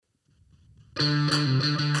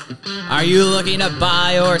Are you looking to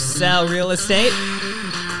buy or sell real estate?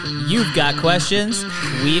 You've got questions,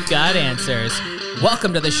 we've got answers.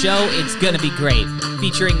 Welcome to the show, It's Gonna Be Great,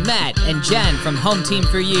 featuring Matt and Jen from Home Team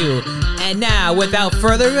For You. And now, without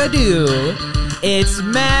further ado, it's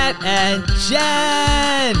Matt and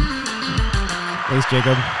Jen! Thanks,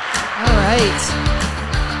 Jacob. All right.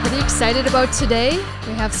 Pretty excited about today.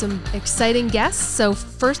 We have some exciting guests. So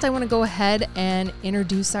first I want to go ahead and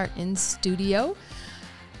introduce our in-studio,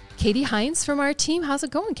 Katie Hines from our team. How's it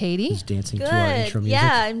going, Katie? He's dancing Good. to our intro music.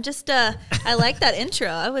 Yeah, I'm just I like that intro.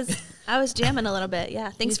 I was jamming a little bit. Yeah.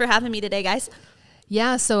 Thanks for having me today, guys.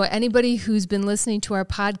 Yeah, so anybody who's been listening to our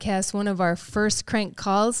podcast, one of our first crank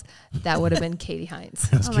calls, that would have been Katie Hines.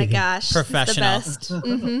 Oh my gosh. Professional. It's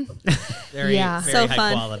the best. Very, Yeah. very So high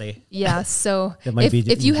fun. quality. Yeah, so That might be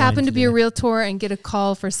if you the happen line to be a today. realtor and get a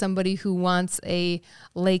call for somebody who wants a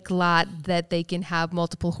lake lot that they can have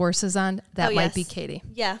multiple horses on, that Oh, might yes. be Katie.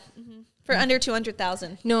 Yeah. For under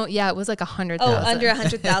 200,000. No, yeah, it was like 100,000. Oh, under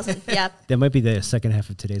 100,000. Yeah. That might be the second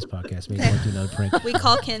half of today's podcast. Maybe we'll do another prank. We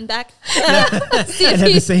call Ken back. And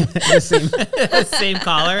have the same. Same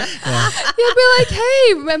caller. You'll be like,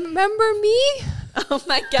 hey, remember me? Oh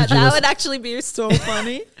my God. you That listen- would actually be so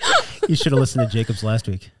funny. You should have listened to Jacob's last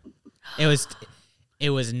week. It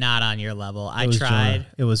was not on your level. I It was tried. Jonah.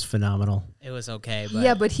 It was phenomenal. It was okay, but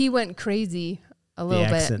Yeah, but he went crazy a little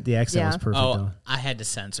bit. The accent was perfect, oh, though. I had to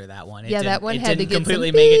censor that one. Yeah, that one had to didn't get some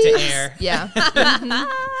completely make it to beeps. air. Yeah.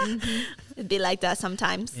 It'd be like that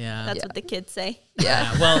sometimes. Yeah. That's what the kids say.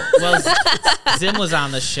 Yeah. Well, Zim was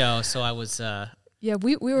on the show, so I was Yeah,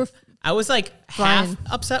 we were, like Fine. half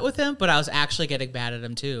upset with him, but I was actually getting mad at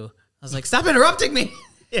him too. I was like, "Stop interrupting me!"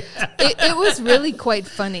 it was really quite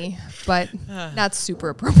funny, but not super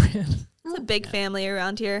appropriate. It's a big family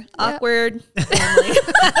around here. Awkward family.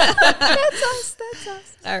 That's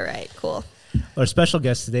us. All right. Cool. Our special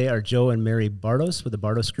guests today are Joe and Mary Bardos with the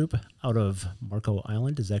Bardos Group out of Marco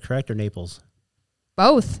Island. Is that correct? Or Naples?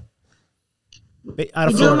 Both. Out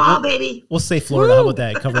of We do them Florida. all, baby. We'll say Florida. How about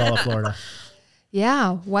that? Cover all of Florida.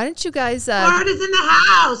 Yeah. Why don't you guys, Florida's in the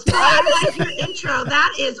house. Boy, I like your intro.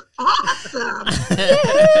 That is awesome.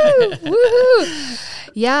 woohoo.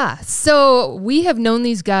 Yeah. So we have known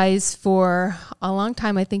these guys for a long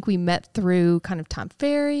time. I think we met through kind of Tom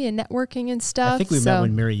Ferry and networking and stuff. I think we met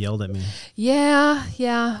when Mary yelled at me.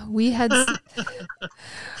 Yeah. We had,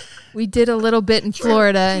 we did a little bit in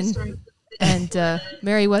Florida and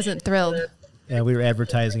Mary wasn't thrilled. Yeah, we were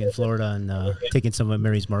advertising in Florida and taking some of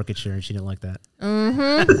Mary's market share, and she didn't like that.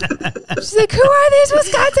 She's like, who are these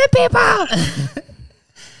Wisconsin people?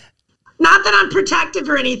 Not that I'm protective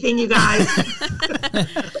or anything, you guys.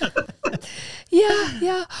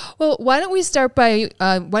 Yeah. Well, why don't we start by,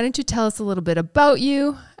 why don't you tell us a little bit about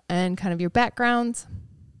you and kind of your backgrounds?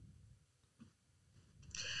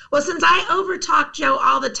 Well, since I overtalk Joe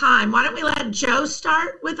all the time, why don't we let Joe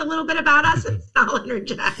start with a little bit about us and I'll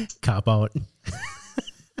interject. Cop out.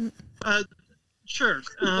 Sure.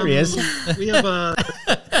 There he is. We have I'll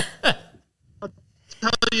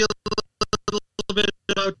tell you a little bit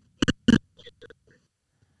about.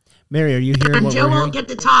 Mary, are you hearing what Joe we're won't hearing?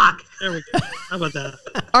 get to talk. There we go. How about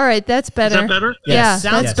that? All right, that's better. Is that better? Yeah, Yes.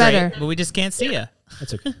 Sounds that's great, better. but we just can't see you.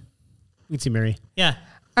 That's okay. We can see Mary. Yeah.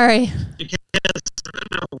 All right. You can't.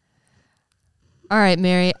 No. All right,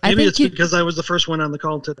 Mary. I Maybe think it's you. because I was the first one on the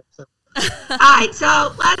call today. So. All right,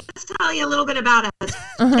 so let's tell you a little bit about us.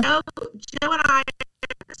 Joe and I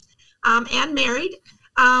and married.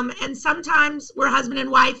 And sometimes we're husband and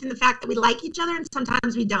wife in the fact that we like each other and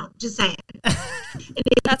sometimes we don't. Just saying.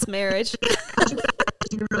 That's marriage.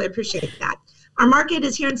 We really appreciate that. Our market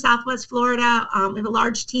is here in Southwest Florida. We have a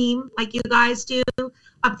large team like you guys do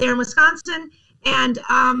up there in Wisconsin. And,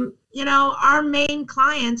 our main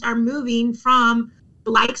clients are moving from the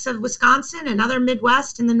likes of Wisconsin and other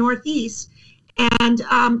Midwest and the Northeast and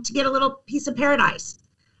to get a little piece of paradise.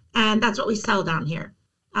 And that's what we sell down here.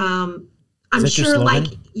 I'm that your sure slogan? like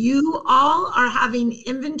you all are having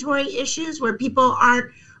inventory issues where people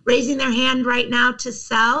aren't raising their hand right now to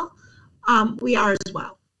sell. We are as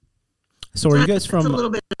well. So are you guys That's a from? little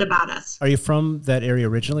bit about us. Are you from that area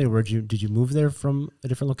originally, or did you move there from a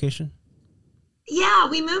different location? Yeah,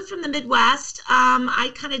 we moved from the Midwest.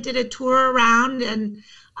 I kind of did a tour around, and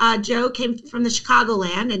Joe came from the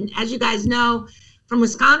Chicagoland. And as you guys know, from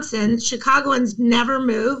Wisconsin, Chicagoans never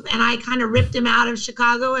move. And I kind of ripped him out of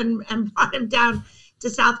Chicago and brought him down to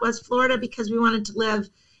Southwest Florida because we wanted to live,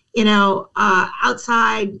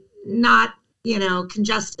 outside, not,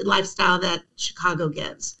 congested lifestyle that Chicago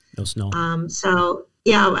gives. No snow. So,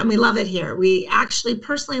 yeah, and we love it here. We actually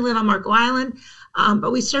personally live on Marco Island.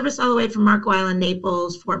 But we service all the way from Marco Island,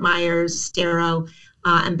 Naples, Fort Myers, Estero,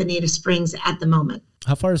 and Bonita Springs at the moment.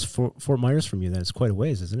 How far is Fort Myers from you? Then it's quite a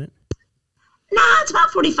ways, isn't it? No, it's about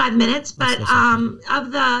 45 minutes. But That's okay.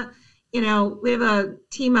 of the, we have a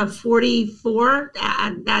team of 44.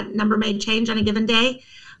 That number may change on a given day.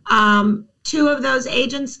 2 of those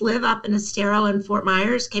agents live up in Estero and Fort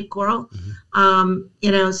Myers, Cape Coral.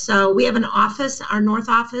 So we have an office. Our north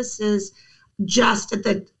office is just at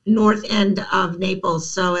the north end of Naples.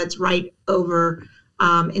 So it's right over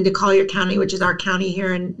into Collier County, which is our county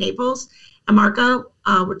here in Naples. And Marco,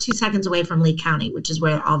 we're 2 seconds away from Lee County, which is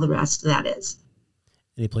where all the rest of that is.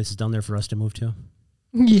 Any places down there for us to move to?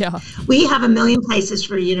 Yeah. We have a million places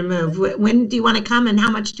for you to move. When do you want to come and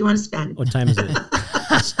how much do you want to spend? What time is it?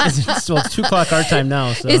 So it's 2 o'clock our time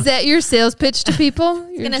now. So. Is that your sales pitch to people? I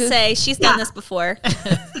was going to say, she's done this before.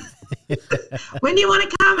 When do you want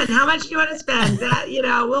to come and how much do you want to spend?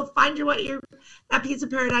 We'll find you that piece of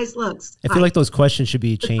paradise looks. I feel like those questions should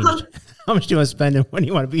be changed. How much do you want to spend and when do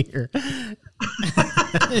you want to be here?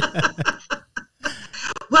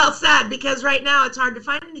 Well said, because right now it's hard to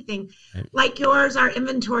find anything like yours. Our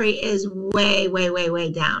inventory is way, way, way, way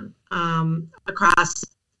down across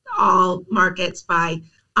all markets by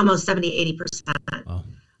almost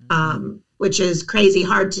 70-80%, which is crazy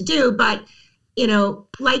hard to do. But,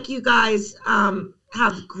 like you guys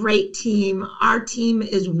have great team. Our team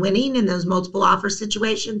is winning in those multiple offer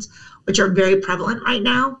situations, which are very prevalent right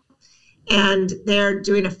now. And they're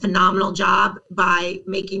doing a phenomenal job by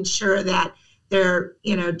making sure that they're,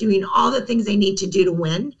 doing all the things they need to do to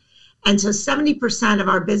win. And so 70% of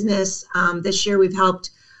our business this year, we've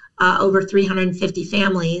helped over 350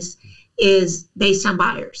 families, is based on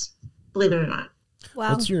buyers, believe it or not.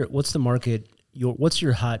 Wow. What's the market? What's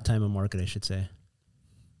your hot time of market, I should say?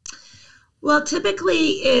 Well,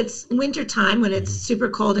 typically it's winter time when it's super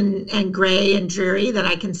cold and gray and dreary, that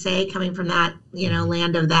I can say, coming from that,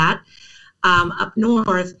 land of that up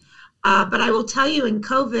north. But I will tell you, in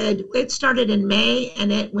COVID, it started in May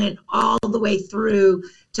and it went all the way through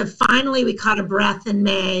to finally we caught a breath in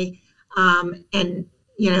May and,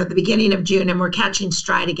 the beginning of June, and we're catching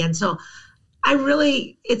stride again. So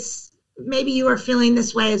it's maybe you are feeling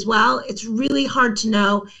this way as well. It's really hard to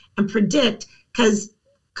know and predict because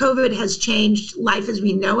COVID has changed life as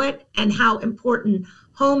we know it and how important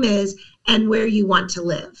home is and where you want to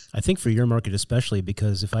live. I think for your market especially,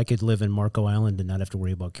 because if I could live in Marco Island and not have to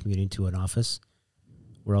worry about commuting to an office,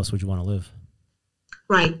 where else would you want to live?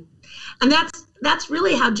 Right. And that's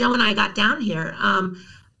really how Joe and I got down here.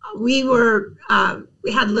 We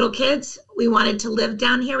had little kids. We wanted to live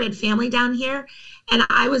down here. We had family down here. And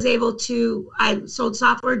I sold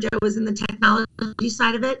software. Joe was in the technology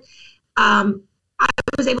side of it. I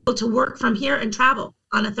was able to work from here and travel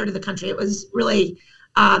on a third of the country. It was really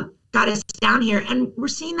got us down here. And we're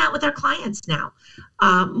seeing that with our clients now,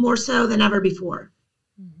 more so than ever before.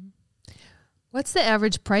 What's the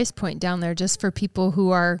average price point down there, just for people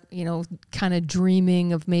who are, kind of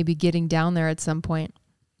dreaming of maybe getting down there at some point?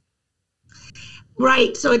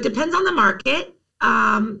 Right. So it depends on the market.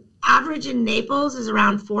 Average in Naples is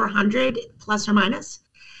around 400 plus or minus.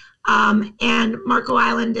 And Marco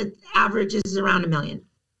Island average is around $1 million.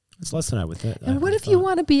 It's less than I would think. And what if you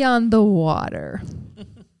want to be on the water?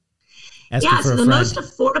 So the most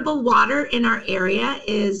affordable water in our area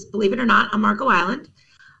is, believe it or not, on Marco Island.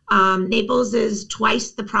 Naples is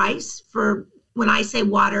twice the price for, when I say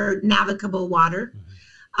water, navigable water,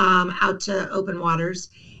 out to open waters.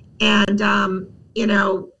 And,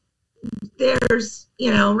 there's,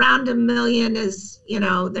 around $1 million is,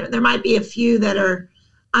 there might be a few that are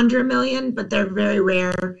under $1 million, but they're very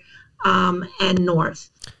rare, and north.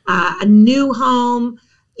 A new home,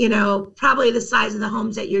 probably the size of the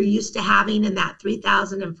homes that you're used to having in that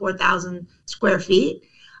 3,000 and 4,000 square feet,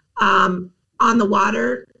 on the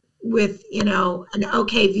water with, an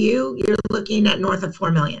okay view, you're looking at north of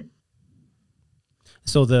 $4 million.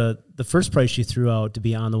 So the first price you threw out to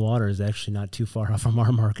be on the water is actually not too far off from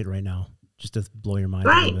our market right now, just to blow your mind a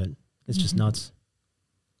little bit. It's just nuts.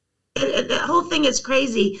 The whole thing is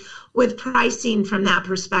crazy with pricing from that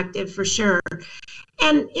perspective, for sure.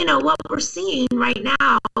 And, what we're seeing right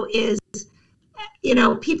now is,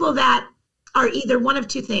 people that are either one of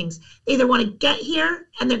two things. They either want to get here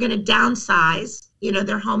and they're going to downsize,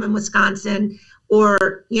 their home in Wisconsin,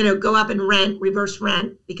 or, go up and reverse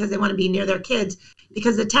rent because they want to be near their kids,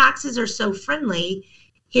 because the taxes are so friendly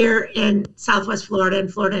here in Southwest Florida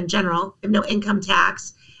and Florida in general. We have no income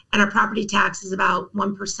tax, and our property tax is about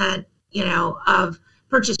 1%, of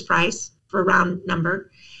purchase price for a round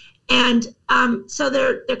number. And so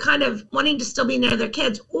they're kind of wanting to still be near their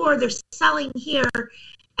kids, or they're selling here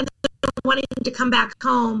and they're wanting to come back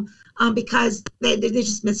home because they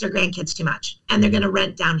just miss their grandkids too much, and they're going to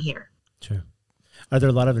rent down here. Sure. Are there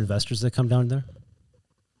a lot of investors that come down there?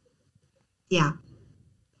 Yeah.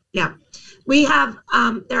 Yeah. We have,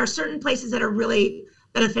 there are certain places that are really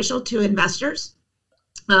beneficial to investors.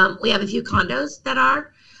 We have a few condos that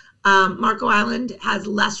are. Marco Island has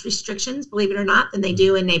less restrictions, believe it or not, than they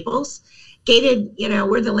do in Naples. Gated,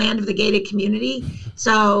 we're the land of the gated community.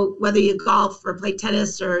 So whether you golf or play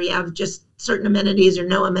tennis or you have just certain amenities or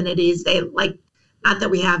no amenities, they like, not that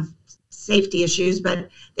we have safety issues, but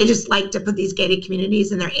they just like to put these gated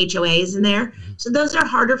communities and their HOAs in there. So those are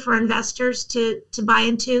harder for investors to buy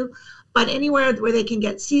into. But anywhere where they can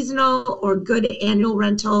get seasonal or good annual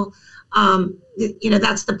rental,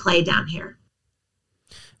 that's the play down here.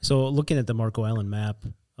 So looking at the Marco Island map,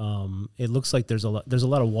 it looks like there's a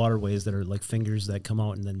lot of waterways that are like fingers that come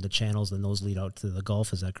out, and then the channels, and those lead out to the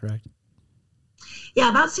Gulf. Is that correct? Yeah,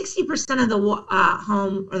 about 60% of the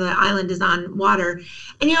home or the island is on water.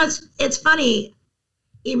 And it's funny.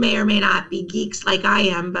 You may or may not be geeks like I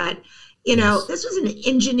am, but Yes. this was an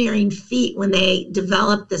engineering feat when they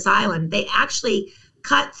developed this island. They actually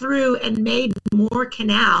cut through and made more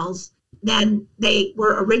canals than they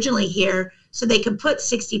were originally here, so they could put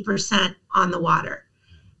 60% on the water.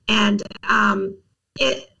 And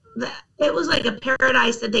it was like a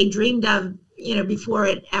paradise that they dreamed of, before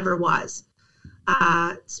it ever was.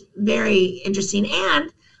 It's very interesting.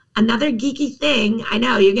 And another geeky thing, I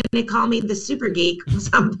know you're going to call me the super geek at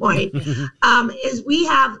some point, is we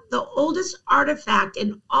have the oldest artifact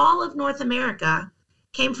in all of North America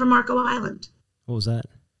came from Marco Island. What was that?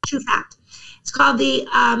 True fact. It's called the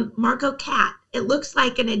Marco Cat. It looks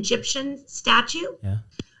like an Egyptian statue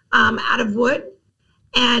out of wood.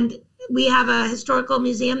 And we have a historical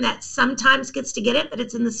museum that sometimes gets to get it, but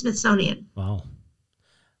it's in the Smithsonian. Wow.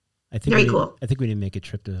 I think Very cool. I think we need to make a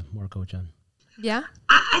trip to Marco, John. Yeah.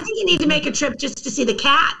 I think you need to make a trip just to see the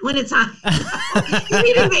cat when it's on. You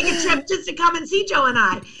need to make a trip just to come and see Joe and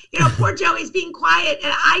I. Poor Joey's being quiet,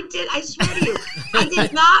 and I swear to you, I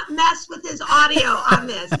did not mess with his audio on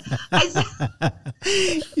this.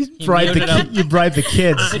 You bribed the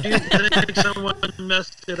kids. I think someone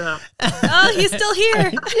messed it up. Oh, he's still here. Yeah,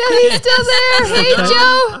 he's still there. Hey,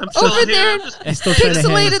 Joe, I'm still over here. there in He's still trying to hang.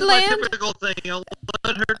 pixelated This is my land. typical thing. I'll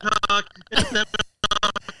let her talk, and then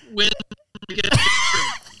when we get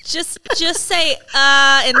Just say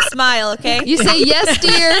and smile, okay? You say yes,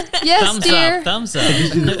 dear. Yes, Thumbs dear. up. Thumbs up.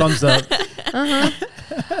 Just do the thumbs up.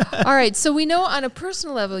 All right. So we know on a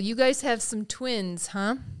personal level, you guys have some twins,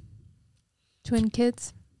 huh? Twin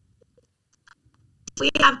kids. We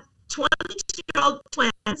have 22-year-old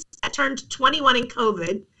twins that turned 21 in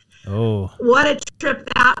COVID. Oh, What a trip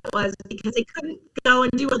that was, because they couldn't go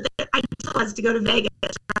and do what their ideal was to go to Vegas.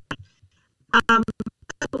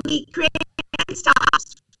 We created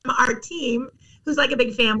stops from our team, who's like a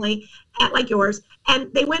big family, like yours,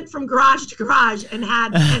 and they went from garage to garage and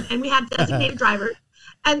we had designated drivers.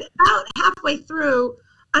 And about halfway through,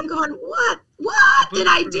 I'm going, what did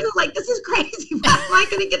I do? Like, this is crazy. Why am I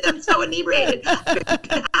going to get them so inebriated?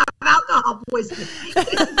 Have alcohol poisoning.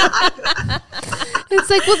 It's not good. It's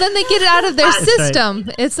like, well, then they get it out of their That's right. system.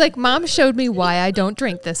 It's like, Mom showed me why I don't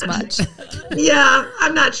drink this much. Yeah,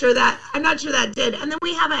 I'm not sure that did. And then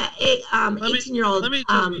we have a 18-year-old.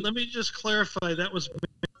 let me just clarify. That was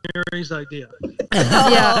Mary's idea.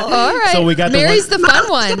 Yeah. All right. So we got the Mary's the fun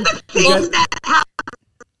one. Things that happen.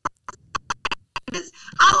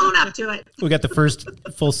 I'll own up to it. we got the first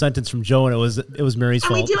full sentence from Joe, and it was Mary's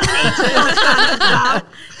And we fault. do have an 18-year-old son as well.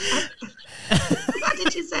 What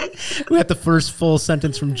did you say? We got the first full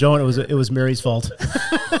sentence from Joe, and it was Mary's fault. Of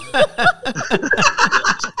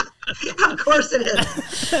course it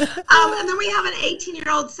is. And then we have an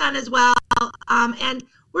 18-year-old son as well. And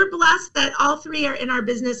we're blessed that all three are in our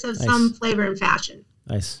business of some flavor and fashion.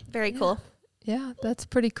 Nice. Very cool. Yeah, that's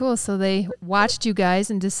pretty cool. So they watched you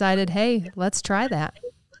guys and decided, hey, let's try that.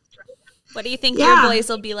 What do you think Yeah. your boys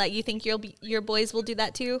will be like? You think your boys will do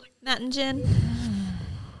that too, Nat and Jen?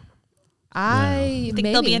 I Think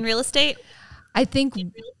they'll be in real estate? I think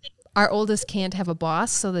our oldest can't have a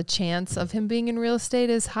boss, so the chance of him being in real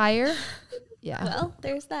estate is higher. Yeah. Well,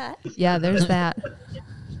 there's that. Yeah, there's that.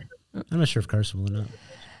 I'm not sure if Carson will or not.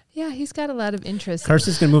 Yeah, he's got a lot of interest.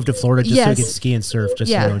 Carson's gonna move to Florida just so he Yes. can ski and surf.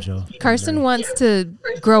 Just so you know, Joe. Carson wants to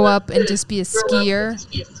grow up and just be a skier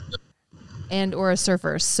and or a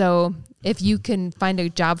surfer. So if you can find a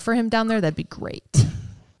job for him down there, that'd be great.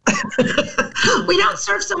 We don't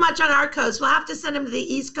surf so much on our coast. We'll have to send him to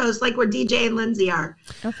the East Coast, like where DJ and Lindsay are.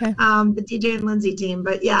 Okay. The DJ and Lindsay team.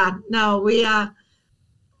 But yeah, no, we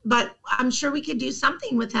but I'm sure we could do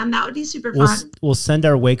something with him. That would be super fun. We'll send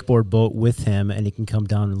our wakeboard boat with him, and he can come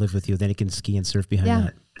down and live with you. Then he can ski and surf behind Yeah.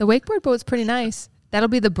 that. The wakeboard boat's pretty nice. That'll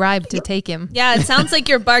be the bribe to take him. Yeah, it sounds like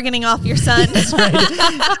you're bargaining off your son.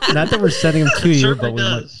 Not that we're sending him to you, certainly but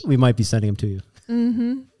does. we might be sending him to you.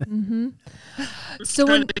 So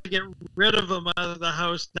Trying when to get rid of them out of the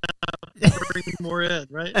house now, bring more in,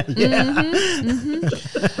 right?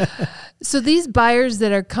 So these buyers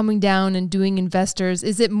that are coming down and doing investors,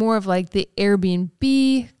 is it more of like the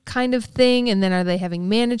Airbnb kind of thing? And then are they having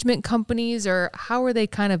management companies, or how are they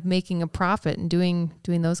kind of making a profit and doing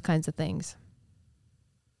those kinds of things?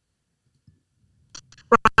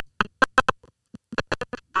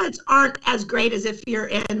 Odds aren't as great as if you're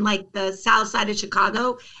in like the south side of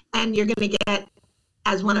Chicago and you're going to get,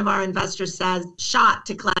 as one of our investors says, shot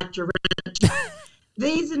to collect your rent.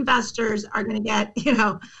 These investors are going to get,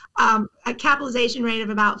 a capitalization rate of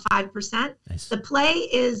about 5%. Nice. The play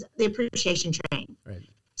is the appreciation train. Right.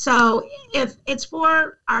 So if it's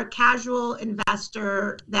for our casual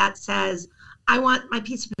investor that says, I want my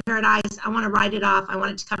piece of paradise, I want to write it off, I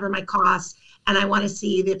want it to cover my costs, and I want to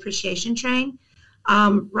see the appreciation train,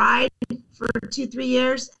 ride for 2-3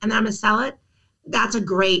 years, and then I'm going to sell it. That's a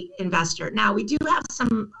great investor. Now, we do have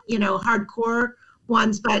some, hardcore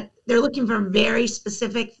ones, but they're looking for very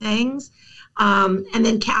specific things. And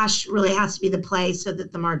then cash really has to be the play so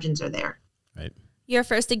that the margins are there. Right. Your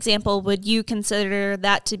first example, would you consider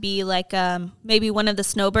that to be like maybe one of the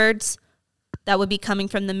snowbirds that would be coming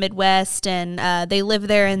from the Midwest, and they live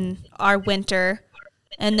there in our winter,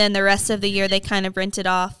 and then the rest of the year they kind of rent it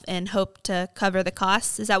off and hope to cover the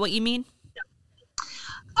costs? Is that what you mean?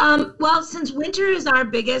 Well, since winter is our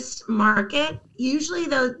biggest market, usually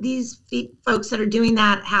these folks that are doing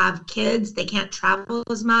that have kids. They can't travel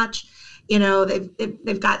as much.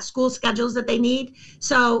 They've got school schedules that they need.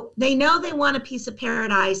 So they know they want a piece of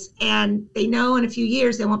paradise, and they know in a few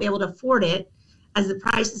years they won't be able to afford it as the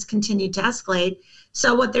prices continue to escalate.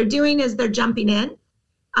 So what they're doing is they're jumping in.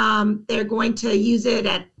 They're going to use it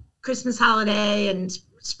at Christmas holiday and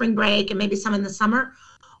spring break and maybe some in the summer,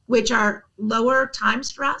 which are lower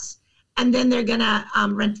times for us. And then they're going to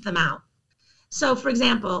rent them out. So, for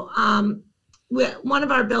example, one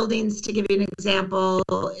of our buildings, to give you an example,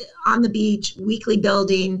 on the beach, weekly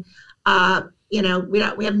building, we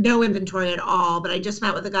have no inventory at all, but I just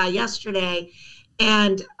met with a guy yesterday,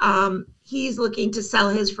 and he's looking to sell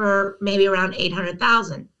his for maybe around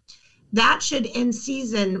 $800,000. That should in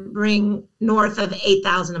season bring north of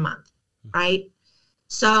 $8,000 a month, right?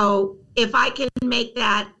 So if I can make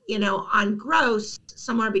that, on gross,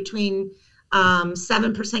 somewhere between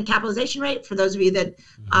 7% capitalization rate, for those of you that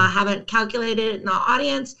haven't calculated it in the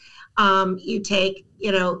audience, you take,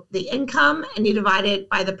 the income and you divide it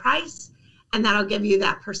by the price, and that'll give you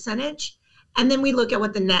that percentage. And then we look at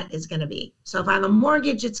what the net is going to be. So if I have a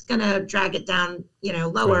mortgage, it's going to drag it down,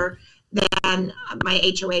 lower than my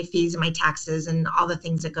HOA fees and my taxes and all the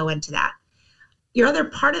things that go into that. Your other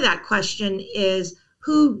part of that question is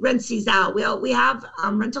who rents these out? We have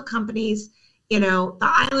rental companies. The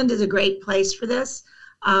island is a great place for this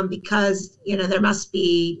because, there must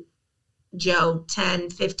be, 10,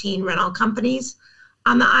 15 rental companies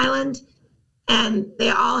on the island, and they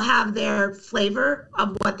all have their flavor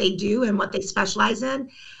of what they do and what they specialize in,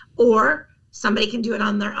 or somebody can do it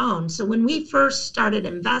on their own. So when we first started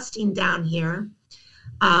investing down here,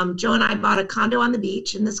 Joe and I bought a condo on the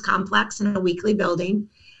beach in this complex in a weekly building.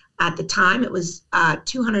 At the time, it was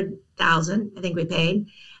 $200,000, I think we paid,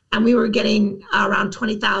 and we were getting around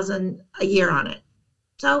 $20,000 a year on it.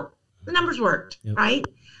 So the numbers worked, right?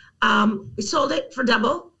 We sold it for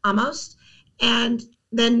double almost, and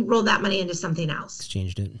then rolled that money into something else.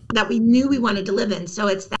 Exchanged it. That we knew we wanted to live in. So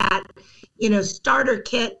it's that, starter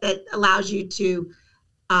kit that allows you to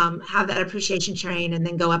have that appreciation train and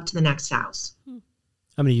then go up to the next house.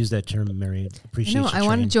 I'm going to use that term, Mary. Appreciation train. I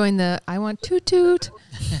want to join I want toot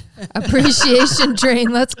appreciation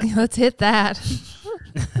train. Let's hit that.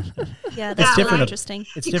 Yeah, that's different. Interesting.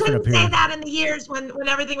 It's you different couldn't up here. say that in the years when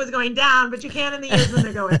everything was going down, but you can in the years when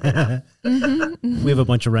they're going up. We have a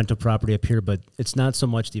bunch of rental property up here, but it's not so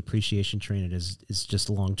much the appreciation train. It's just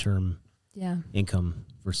long-term income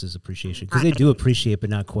versus appreciation. Because they do appreciate, but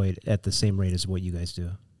not quite at the same rate as what you guys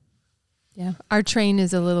do. Yeah, our train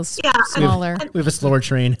is a little smaller. We have a slower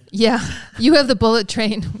train. Yeah, you have the bullet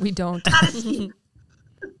train. We don't.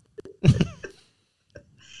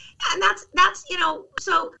 And that's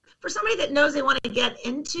so for somebody that knows they want to get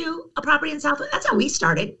into a property in Southwest, that's how we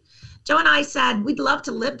started. Joe and I said we'd love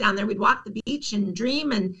to live down there. We'd walk the beach and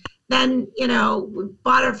dream, and then we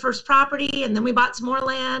bought our first property, and then we bought some more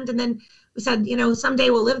land, and then We said, someday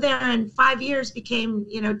we'll live there, and 5 years became,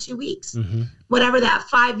 2 weeks, Mm-hmm. whatever that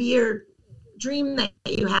 5-year dream that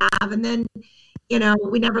you have. And then,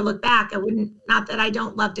 we never look back. Not that I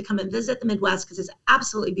don't love to come and visit the Midwest, because it's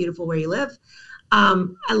absolutely beautiful where you live.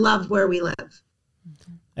 I love where we live.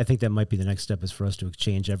 I think that might be the next step, is for us to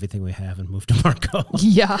exchange everything we have and move to Marco.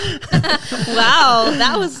 Yeah. Wow,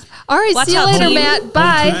 that was all right. Watch See you out, later, team. Matt.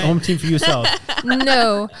 Bye. Home team for you, South.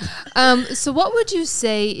 No. So what would you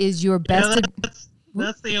say is your best?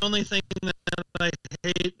 That's the only thing that I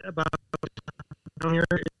hate about down here.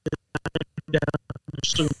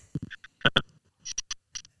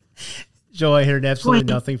 Joe, I heard absolutely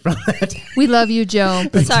nothing from that. We love you, Joe.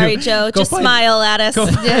 sorry, Joe. Just smile at us.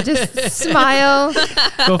 Yeah, just smile.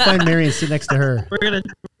 Go find Mary and sit next to her. We're gonna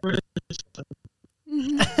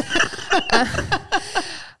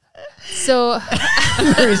So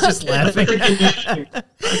Mary's just laughing. I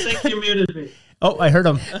think you muted me. Oh, I heard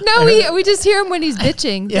him. no, we just hear him when he's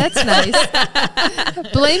bitching. That's nice.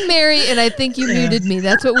 Blame Mary, and I think you muted me.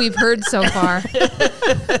 That's what we've heard so far.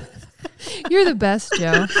 You're the best,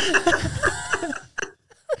 Joe.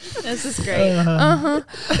 This is great.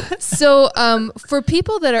 So for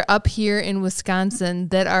people that are up here in Wisconsin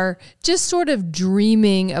that are just sort of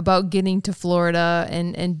dreaming about getting to Florida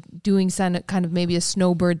and doing kind of maybe a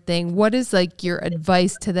snowbird thing, what is like your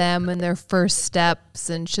advice to them and their first steps?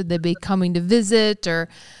 And should they be coming to visit, or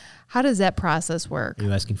how does that process work? Are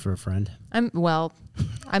you asking for a friend? I'm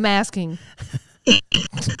asking.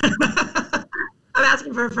 I'm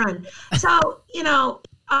asking for a friend. So,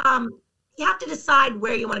 you have to decide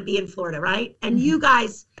where you want to be in Florida, right? And you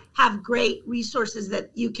guys have great resources that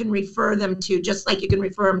you can refer them to, just like you can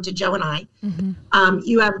refer them to Joe and I. Mm-hmm.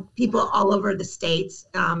 You have people all over the states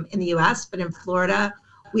in the U.S., but in Florida,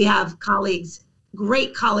 we have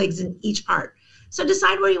great colleagues in each part. So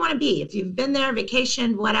decide where you want to be. If you've been there,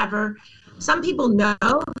 vacation, whatever. Some people know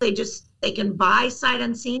they can buy sight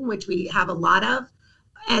unseen, which we have a lot of,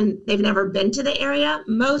 and they've never been to the area.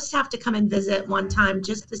 Most have to come and visit one time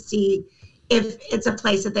just to see if it's a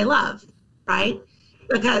place that they love, right?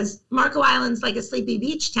 Because Marco Island's like a sleepy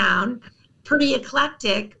beach town, pretty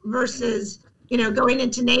eclectic, versus, going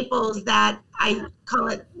into Naples, that I call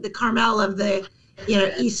it the Carmel of the,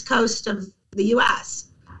 East Coast of the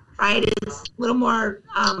U.S., right? It's a little more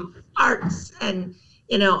arts and,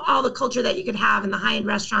 all the culture that you could have in the high-end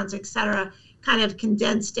restaurants, et cetera, kind of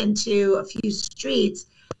condensed into a few streets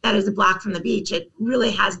that is a block from the beach. It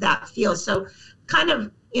really has that feel. So kind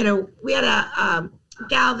of, we had a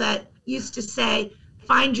gal that used to say,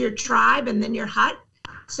 find your tribe and then your hut.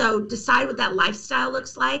 So decide what that lifestyle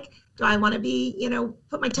looks like. Do I want to be,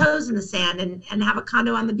 put my toes in the sand and have a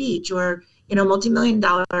condo on the beach, or,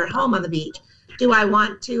 multi-million-dollar home on the beach? Do I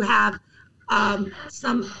want to have do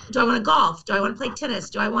I want to golf? Do I want to play tennis?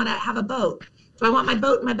 Do I want to have a boat? Do I want my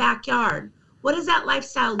boat in my backyard? What does that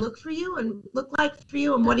lifestyle look like for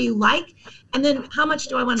you, and what do you like? And then how much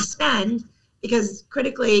do I want to spend? Because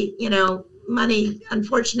critically, money,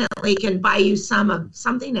 unfortunately, can buy you some of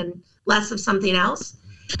something and less of something else.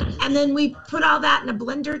 And then we put all that in a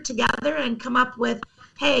blender together and come up with,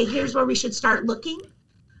 hey, here's where we should start looking.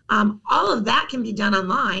 All of that can be done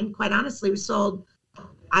online. Quite honestly, we sold,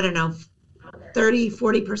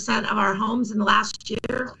 30-40% of our homes in the last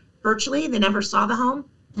year virtually. They never saw the home.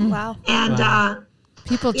 Wow. And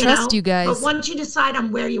people trust you guys. But once you decide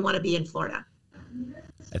on where you want to be in Florida.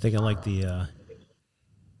 I think I like the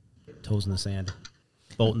toes in the sand,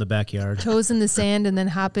 boat in the backyard. Toes in the sand and then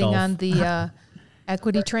hopping Golf. on the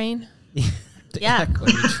equity train. Yeah.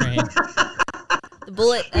 Equity train. The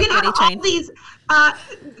bullet You know, equity train. all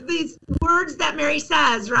these words that Mary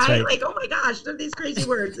says, right? right. Like, oh my gosh, they're these crazy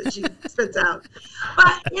words that she spits out.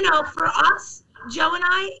 But, for us, Joe and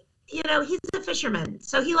I, he's a fisherman,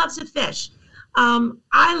 so he loves to fish.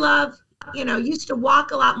 I love, used to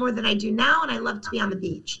walk a lot more than I do now, and I love to be on the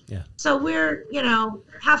beach. Yeah. So we're,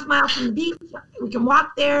 half a mile from the beach. We can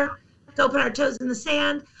walk there, go put our toes in the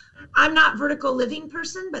sand. I'm not vertical living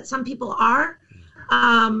person, but some people are.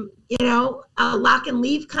 A lock and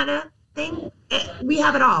leave kind of thing. We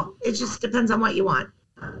have it all. It just depends on what you want.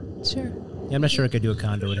 Sure. Yeah, I'm not sure I could do a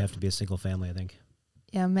condo. It would have to be a single family, I think.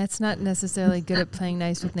 Yeah, Matt's not necessarily good at playing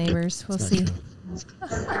nice with neighbors. We'll see.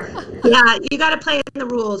 Yeah, you got to play in the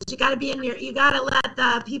rules. You got to be you got to let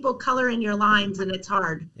the people color in your lines, and it's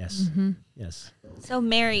hard. Yes. Mm-hmm. Yes. So,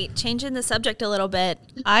 Mary, changing the subject a little bit,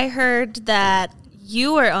 I heard that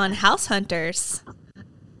you were on House Hunters.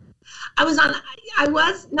 I was not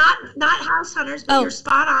House Hunters, but Oh. you're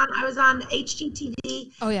spot on. I was on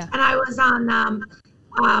HGTV. Oh, yeah. And I was on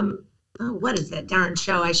what is that darn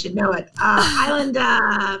show? I should know it. Island.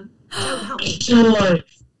 Help me.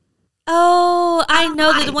 Oh, I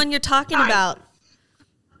know the one you're talking about.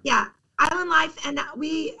 Yeah, Island Life, and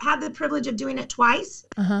we have the privilege of doing it twice.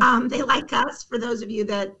 They like us. For those of you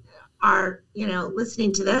that are,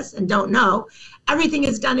 listening to this and don't know, everything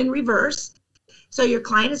is done in reverse. So your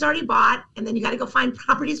client has already bought, and then you got to go find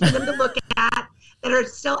properties for them to look at that are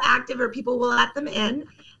still active or people will let them in.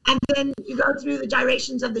 And then you go through the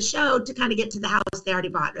gyrations of the show to kind of get to the house they already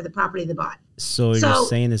bought or the property they bought. So you're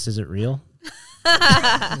saying this isn't real?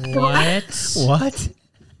 What? What?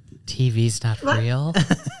 TV's not real?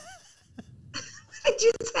 What did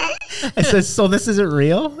you say? I said, so this isn't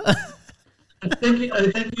real? I think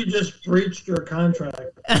you just breached your contract.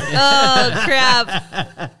 Oh, crap.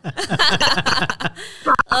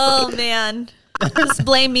 Oh, man. Just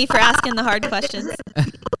blame me for asking the hard questions.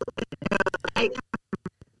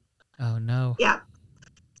 Oh, no. Yeah.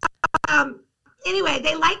 Anyway,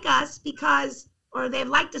 they like us or they've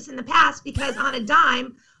liked us in the past because on a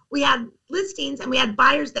dime, we had listings and we had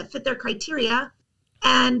buyers that fit their criteria,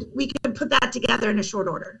 and we could put that together in a short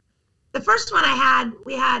order. The first one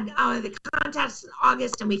we had the contest in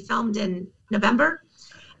August, and we filmed in November.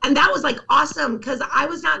 And that was like awesome because I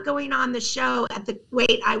was not going on the show at the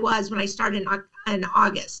weight I was when I started in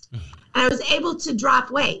August. And I was able to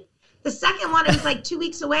drop weight. The second one, it was like 2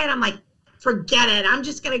 weeks away, and I'm like, forget it. I'm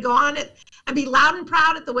just going to go on it and be loud and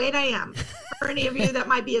proud at the weight I am. For any of you that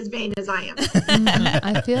might be as vain as I am.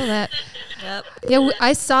 I feel that. Yep. Yeah,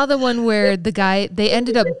 I saw the one where they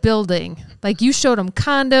ended up building. Like you showed them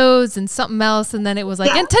condos and something else, and then it was like,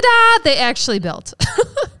 and ta-da, they actually built.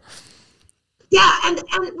 Yeah, and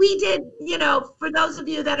we did, for those of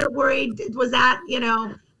you that are worried, was that,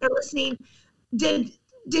 they're listening, did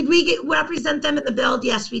we represent them in the build?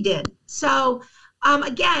 Yes, we did. So,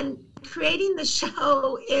 again, creating the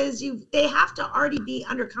show is they have to already be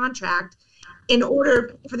under contract in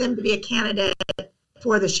order for them to be a candidate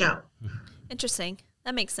for the show. Interesting.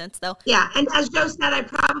 That makes sense, though. Yeah, and as Joe said, I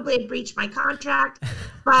probably have breached my contract,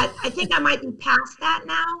 but I think I might be past that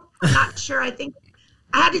now. I'm not sure. I think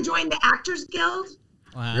I had to join the Actors Guild.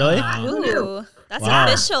 Wow. Really? Ooh, that's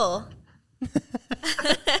official.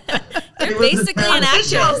 You're basically an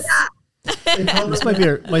actress. This might be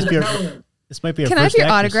our Can I have first your actress.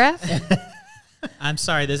 autograph? I'm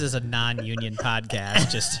sorry, this is a non-union podcast.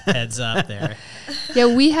 Just heads up there. Yeah,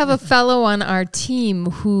 we have a fellow on our team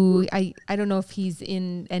who I don't know if he's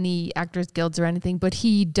in any Actors Guilds or anything, but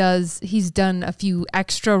he's done a few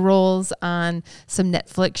extra roles on some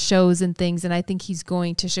Netflix shows and things, and I think he's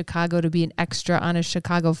going to Chicago to be an extra on a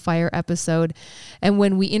Chicago Fire episode. And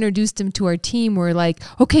when we introduced him to our team, we're like,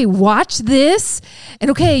 okay, watch this, and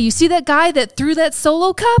okay, you see that guy that threw that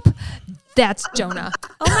solo cup? That's Jonah.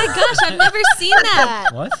 Oh my gosh, I've never seen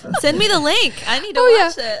that. What? Send me the link. I need to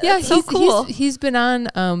watch it. Yeah, That's so cool. He's been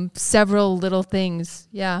on several little things.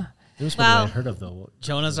 Yeah. It was one that I heard of, though.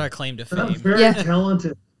 Jonah's our claim to That's fame. very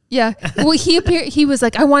talented. Yeah. Well, he was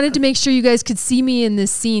like, I wanted to make sure you guys could see me in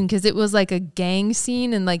this scene because it was like a gang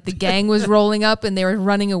scene and like the gang was rolling up and they were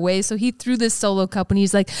running away. So he threw this solo cup and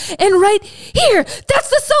he's like, and right here, that's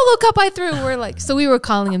the solo cup I threw. We're like, so we were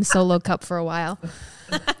calling him Solo Cup for a while.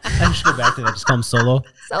 I should go back to that. Just call him Solo.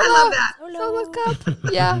 Solo, I love that. Solo Cup.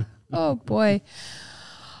 Yeah. Oh, boy.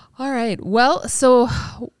 All right. Well, so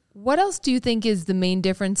what else do you think is the main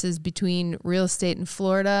differences between real estate in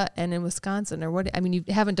Florida and in Wisconsin? Or what? I mean, you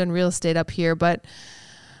haven't done real estate up here, but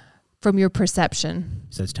from your perception.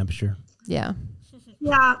 Besides temperature. Yeah.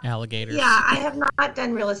 Yeah. Alligators. Yeah, I have not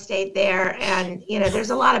done real estate there. And, there's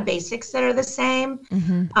a lot of basics that are the same.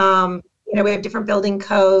 Mm-hmm. We have different building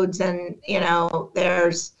codes and,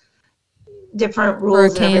 there's different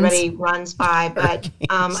rules that everybody runs by. But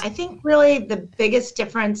I think really the biggest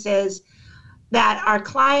difference is that our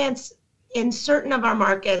clients in certain of our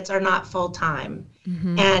markets are not full-time.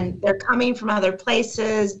 Mm-hmm. And they're coming from other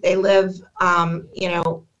places. They live, they're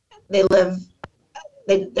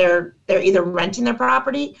either renting their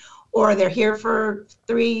property or they're here for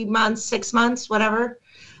 3 months, 6 months, whatever.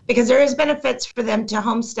 Because there is benefits for them to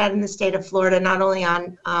homestead in the state of Florida, not only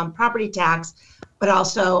on property tax, but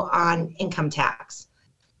also on income tax.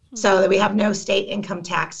 So that we have no state income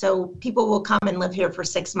tax. So people will come and live here for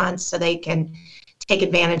 6 months so they can take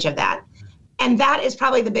advantage of that. And that is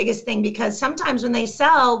probably the biggest thing because sometimes when they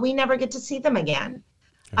sell, we never get to see them again.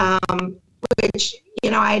 Which,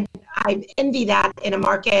 I envy that in a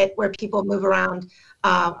market where people move around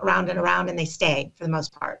and they stay for the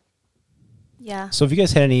most part. Yeah. So have you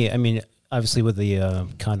guys had any, obviously with the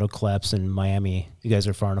condo collapse in Miami, you guys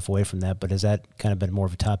are far enough away from that, but has that kind of been more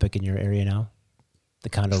of a topic in your area now? The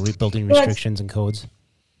condo rebuilding restrictions and codes?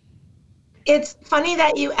 It's funny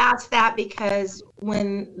that you asked that because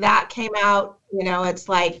when that came out, it's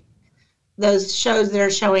like those shows that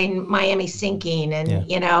are showing Miami sinking and,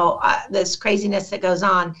 this craziness that goes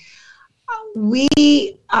on.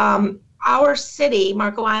 Our city,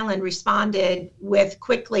 Marco Island, responded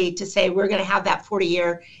quickly to say we're going to have that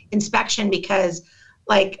 40-year inspection because,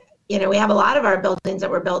 we have a lot of our buildings that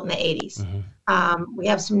were built in the 80s. Mm-hmm. We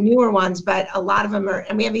have some newer ones, but a lot of them are,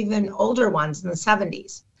 and we have even older ones in the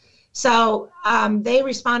 70s. So they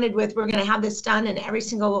responded with, we're going to have this done in every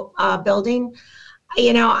single building.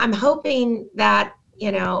 I'm hoping that,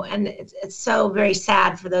 and it's so very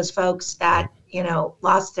sad for those folks that,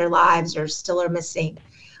 lost their lives or still are missing.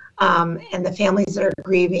 And the families that are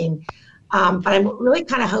grieving. But I'm really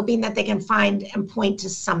kind of hoping that they can find and point to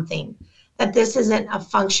something, that this isn't a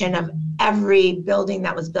function of every building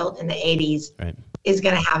that was built in the 80s is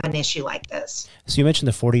going to have an issue like this. So you mentioned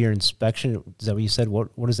the 40-year inspection. Is that what you said?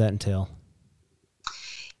 What does that entail?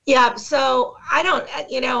 Yeah, so I don't,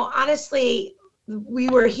 honestly, we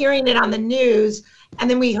were hearing it on the news and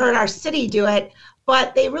then we heard our city do it,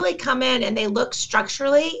 but they really come in and they look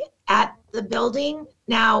structurally at the building.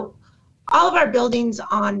 Now, all of our buildings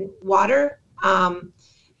on water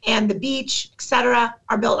and the beach, et cetera,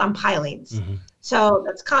 are built on pilings. Mm-hmm. So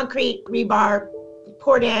that's concrete, rebar,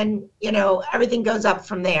 poured in, everything goes up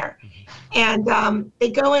from there. Mm-hmm. And they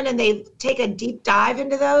go in and they take a deep dive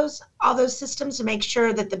into all those systems to make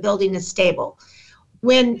sure that the building is stable.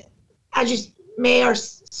 When, as you may or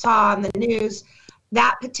saw on the news,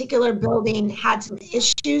 that particular building had some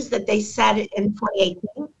issues that they said in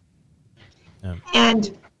 2018. Yeah.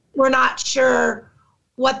 And we're not sure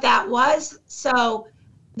what that was. So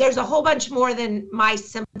there's a whole bunch more than my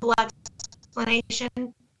simple explanation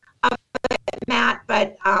of it, Matt,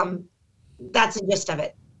 but that's the gist of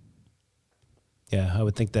it. Yeah, I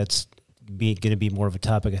would think that's going to be more of a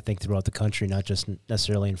topic, I think, throughout the country, not just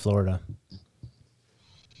necessarily in Florida.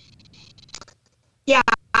 Yeah,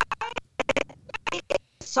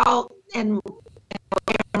 salt and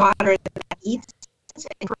water that eats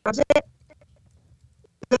and grows it.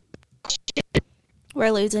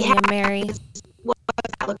 We're losing you, Mary.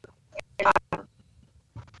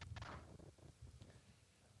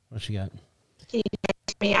 What you got? Can you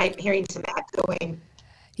hear me? I'm hearing some echoing.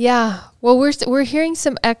 Yeah, well, we're hearing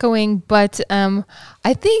some echoing, but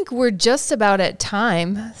I think we're just about at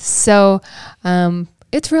time. So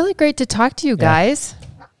it's really great to talk to you guys.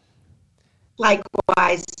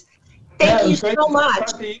 Likewise. Thank you so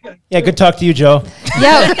much. Yeah, good talk to you, Joe.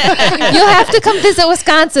 Yeah, you'll have to come visit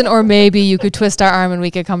Wisconsin, or maybe you could twist our arm and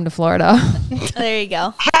we could come to Florida. There you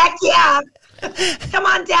go. Heck yeah. Come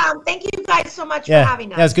on down. Thank you guys so much for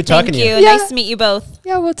having us. Yeah, it's good talking to you. Yeah. Nice to meet you both.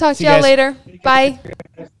 Yeah, we'll talk to y'all later. Bye.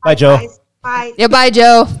 Bye, Joe. Bye. Yeah, bye,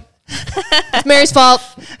 Joe. It's Mary's fault.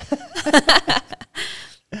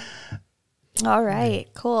 All right,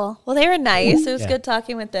 cool. Well, they were nice. It was good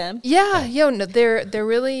talking with them. Yeah, they're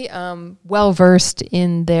really well versed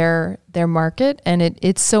in their market, and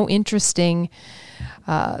it's so interesting,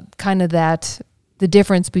 kind of that the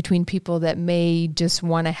difference between people that may just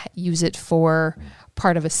want to use it for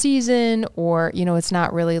part of a season, or it's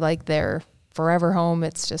not really like their forever home.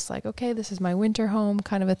 It's just like, okay, this is my winter home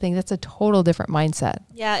kind of a thing. That's a total different mindset.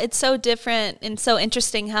 Yeah, it's so different and so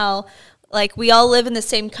interesting how we all live in the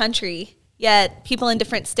same country, yet people in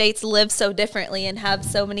different states live so differently and have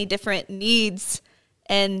so many different needs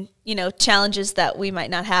and, challenges that we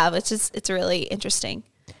might not have. It's really interesting.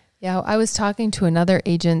 Yeah, I was talking to another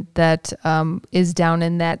agent that is down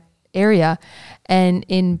in that area, and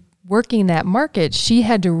in working that market, she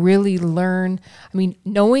had to really learn,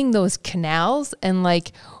 knowing those canals and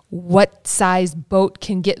what size boat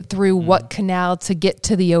can get through what canal to get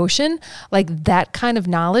to the ocean, that kind of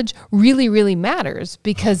knowledge really, really matters,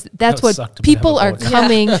 because that's what people are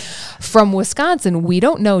coming from Wisconsin. We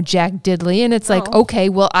don't know jack diddly. And it's okay,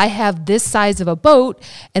 well, I have this size of a boat,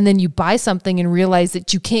 and then you buy something and realize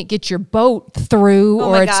that you can't get your boat through,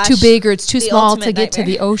 or it's too big or it's too small to get to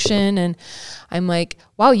the ocean. And I'm like,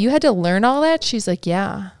 wow, you had to learn all that? She's like,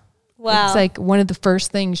 yeah. Wow. It's one of the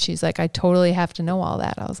first things. She's like, I totally have to know all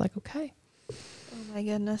that. I was like, okay. Oh my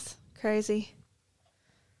goodness. Crazy.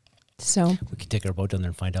 So we could take our boat down there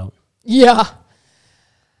and find out. Yeah.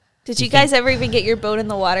 Did you guys ever even get your boat in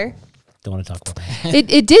the water? Don't want to talk about that.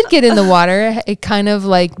 It did get in the water. It kind of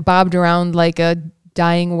bobbed around like a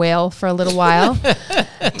dying whale for a little while.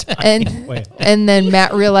 and then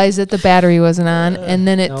Matt realized that the battery wasn't on, and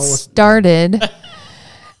then it started.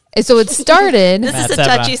 So it started. This is a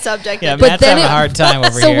touchy subject. Yeah, but Matt's having a hard time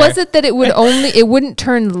over here. So was it that it wouldn't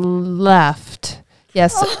turn left?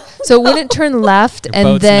 Yes. So it wouldn't turn left, and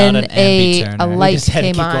boat's then not an a ambi-turner. We light just had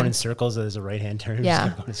came to keep going in on. circles as a right-hand turn.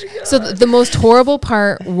 Yeah. So the most horrible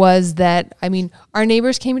part was that, I mean, our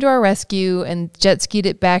neighbors came to our rescue and jet skied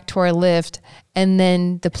it back to our lift, and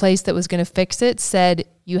then the place that was going to fix it said,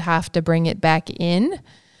 you have to bring it back in.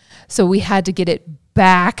 So we had to get it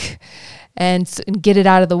back and get it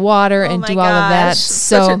out of the water and do all of that.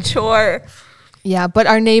 So such a chore. yeah, but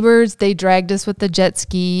our neighbors, they dragged us with the jet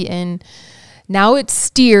ski, and now it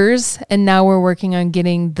steers, and now we're working on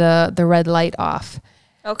getting the red light off.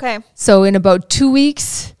 Okay. So in about 2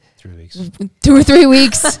 weeks, 3 weeks. 2 or 3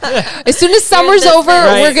 weeks, as soon as summer's this over,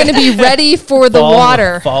 thing. we're going to be ready for the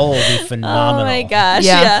water. Fall will be phenomenal. Oh my gosh.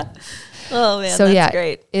 Yeah. Yeah. Oh man, So that's yeah,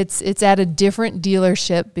 great. it's at a different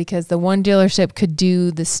dealership because the one dealership could do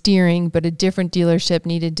the steering, but a different dealership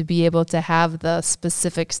needed to be able to have the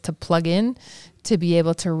specifics to plug in to be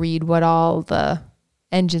able to read what all the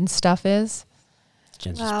engine stuff is.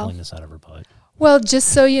 Jen's just Wow. pulling this out of her butt. Well, just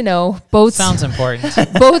so you know, boats Sounds important.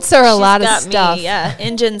 boats are a She's lot of got stuff. Me, yeah,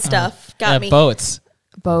 engine stuff got me. Boats.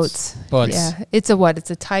 Boats. Boats. Yeah. It's a what? It's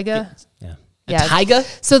a Taiga. Yeah. Yeah. Taiga?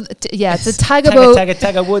 So yeah, it's a Taiga boat.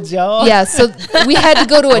 Taiga Woods, y'all. Yeah, so we had to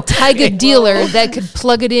go to a Taiga dealer that could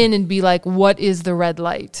plug it in and be like, what is the red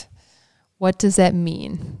light? What does that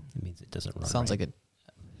mean? It means it doesn't run. Sounds right. like a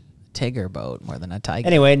tiger boat more than a tiger.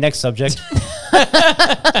 Anyway, next subject.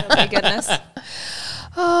 Oh my goodness.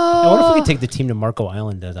 I wonder if we could take the team to Marco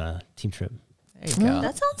Island as a team trip. There you go.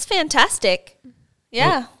 That sounds fantastic.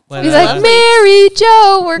 Yeah. Well, He's like, Mary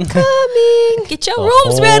Jo, we're coming. Get your The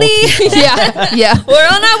rooms whole ready. Yeah. We're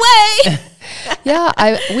on our way.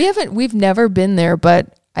 Yeah, we've never been there,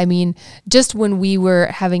 but I mean, just when we were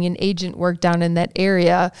having an agent work down in that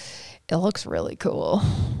area, it looks really cool.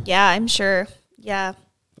 Yeah, I'm sure. Yeah.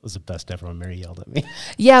 It was the best ever when Mary yelled at me.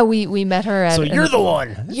 Yeah, we met her at So you're the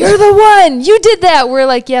one. You're the one. You did that. We're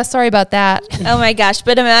like, yeah, sorry about that. Oh my gosh.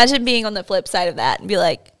 But imagine being on the flip side of that and be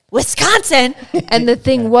like, Wisconsin. And the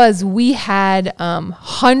thing was, we had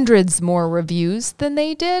hundreds more reviews than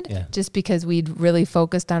they did, Yeah. just because we'd really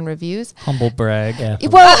focused on reviews. Humble brag. Yeah.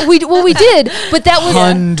 Well, we did, but that was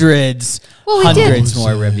Hundreds. Well, we did. Hundreds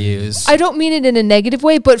more reviews. I don't mean it in a negative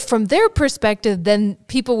way, but from their perspective, then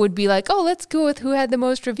people would be like, "Oh, let's go with who had the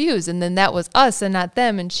most reviews," and then that was us and not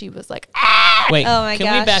them. And she was like, "Ah." Wait, Oh my can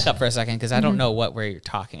we gosh. back up for a second? Because I don't know what you're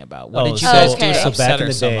talking about. What Oh, did you so- guys okay. do to So upset back in her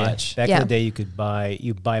the so day, much? back Yeah. in the day, you could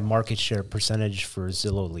buy market share percentage for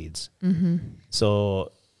Zillow leads. Mm-hmm.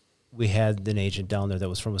 So we had an agent down there that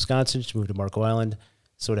was from Wisconsin. She moved to Marco Island.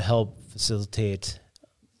 So to help facilitate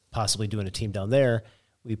possibly doing a team down there,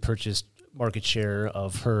 we purchased market share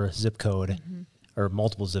of her zip code or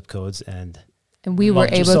multiple zip codes, and we were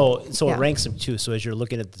able. So yeah. it ranks them too. So as you're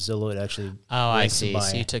looking at the Zillow, it actually Oh, I ranks them see. by-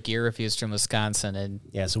 So you took your reviews from Wisconsin, and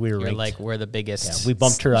yeah. So we were you're ranked. like, we're the biggest. Yeah, we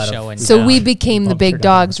bumped her out of- show in So town. we became the Bumped her big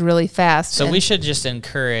down. dogs really fast. So and we should just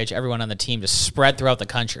encourage everyone on the team to spread throughout the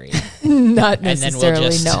country. not and then we'll necessarily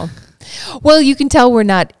just- no. Well, you can tell we're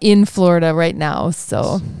not in Florida right now,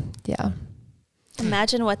 so yeah.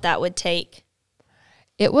 Imagine what that would take.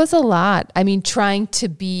 It was a lot. I mean, trying to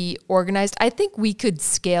be organized. I think we could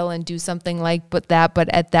scale and do something like that, but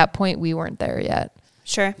at that point we weren't there yet.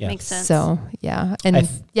 Sure. Yeah. Makes sense. So, yeah. And I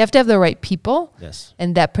th- you have to have the right people, Yes.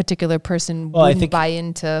 and that particular person Well, I wouldn't think- buy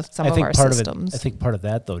into some I of think our part systems. of it. I think part of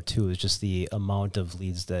that though too is just the amount of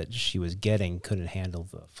leads that she was getting couldn't handle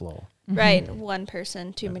the flow. Right. One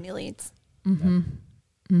person, too many leads. Mm-hmm.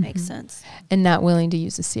 Makes sense. And not willing to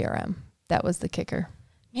use a CRM. That was the kicker.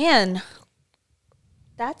 Man.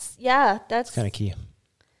 That's Kind of key.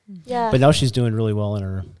 yeah. But now she's doing really well in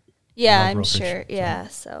her. Yeah, love I'm brokerage, sure. so. Yeah.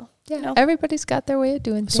 So Yeah, No. everybody's got their way of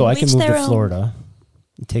doing things. So I can each move their to own. Florida.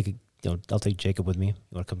 And take I'll take Jacob with me. You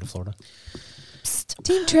want to come to Florida?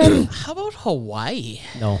 Team trip. How about Hawaii?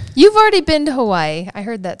 No. You've already been to Hawaii. I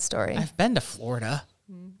heard that story. I've been to Florida.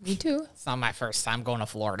 Me too. It's not my first time going to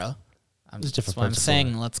Florida. There's That's different why I'm parts of saying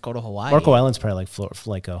Florida. let's go to Hawaii. Marco Island's probably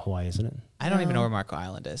like Hawaii, isn't it? I don't even know where Marco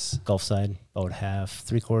Island is. Gulf side, about half,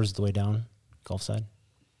 3/4 of the way down. Gulf side.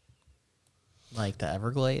 Like the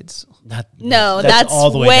Everglades. Not. no, that's all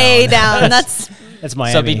the way down. That's That's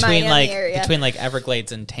Miami. So between Miami area. between like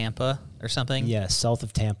Everglades and Tampa or something. Yeah, south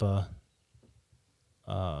of Tampa.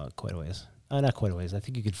 Quite a ways. Not quite a ways. I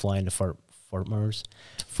think you could fly into Fort Myers.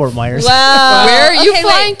 Fort Myers. wow. Where are you Okay,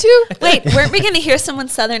 flying wait. to? Wait, weren't we going to hear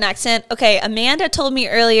someone's southern accent? Okay, Amanda told me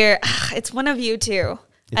earlier. It's one of you two.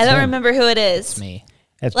 I It's don't him. remember who it is. It's me.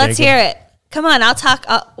 That's Let's Jacob. hear it. Come on, I'll talk.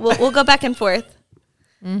 We'll go back and forth.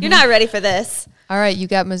 You're not ready for this. All right, you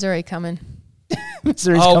got Missouri coming.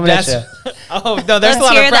 Missouri's Oh, coming at that's. you. Oh no, there's Let's a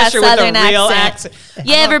lot hear of that pressure with the southern real accent. accent.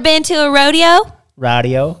 You ever been to a rodeo?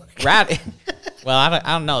 Radio. Rat. Well, I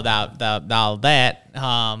don't know about all that.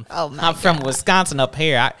 I'm from Wisconsin up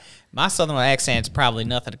here. My southern accent is probably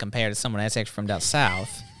nothing to compare to someone that's actually from down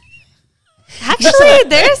south.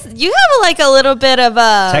 Actually, you have like a little bit of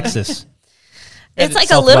Texas. It's like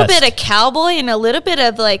Southwest. a little bit of cowboy and a little bit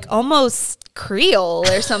of like almost Creole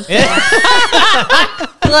or something.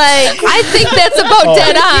 Like I think that's about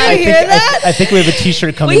dead on. you hear that? I think we have a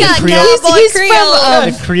T-shirt coming. We got Creole, cowboy He's Creole.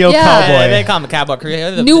 from, the Creole yeah. cowboy. They call him a cowboy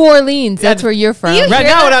Creole. New Orleans. That's where you're from. You- Right hear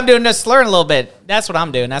now, that? what I'm doing is slurring a little bit. That's what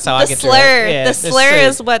I'm doing. That's how I The get slur. through it. Yeah, The slur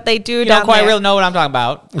is what they do You down don't quite there. really know what I'm talking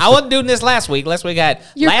about. I wasn't doing this last week. Last week I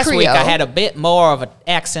Creole. had a bit more of an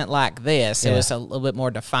accent like this. It Yeah. was a little bit more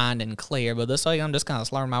defined and clear. But this week I'm just kind of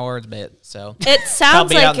slurring my words a bit. So It I'll sounds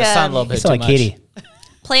be out like in the sun a a little bit You too sound much. like Katie.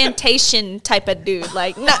 plantation type of dude.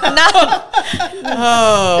 Like, not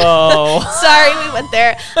Oh, sorry, we went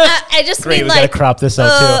there. I just Great, mean we gotta like. crop this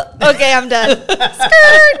out too. Okay, I'm done.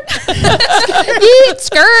 Yeet,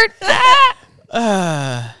 skirt.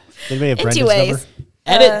 Anybody have Brendan's Anyways, number?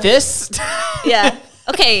 edit this. yeah.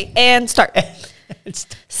 Okay, and start.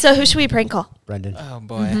 So who should we prank call? Brendan. Oh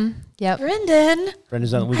boy. Yep. Brendan.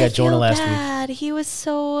 Brendan's on. We I got Jonah feel last week. bad. He was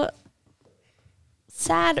so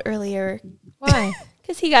sad earlier Why?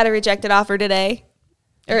 because he got a rejected offer today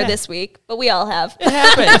or this week, but we all have. It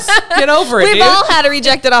happens. Get over it, We've dude. all had a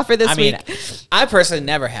rejected offer this I mean, week. I personally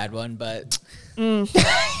never had one, but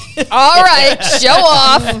All right, show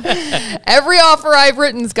off. Every offer I've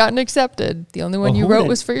written's gotten accepted. The only one Well, you who wrote did-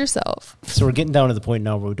 was for yourself. So we're getting down to the point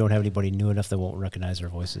now where we don't have anybody new enough that won't recognize our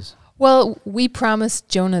voices. Well, we promised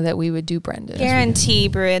Jonah that we would do Brendan. Guarantee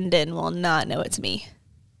Brendan will not know it's me.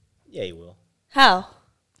 Yeah, you will. How?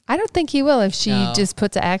 I don't think he will if she No. just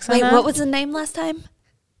puts an accent Wait, on. what was the name last time?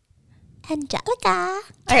 Angelica. All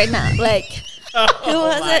right, now, like, who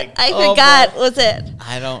was it? I forgot. Was it?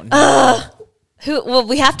 I don't know. Who? Well,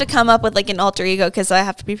 we have to come up with like an alter ego because I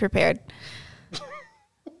have to be prepared.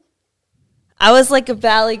 I was like a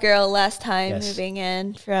Valley girl last time Yes. moving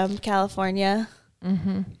in from California.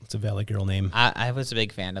 It's a Valley girl name. I was a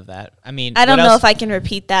big fan of that. I mean, I don't what know else- if I can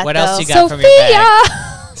repeat that. What though. else you got from your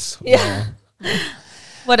bag? Yeah.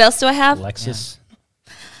 What else do I have? Alexis.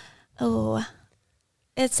 Oh,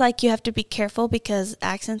 it's like you have to be careful because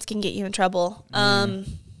accents can get you in trouble.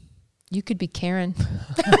 You could be Karen.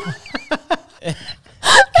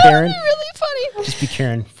 Karen. Really funny. Just be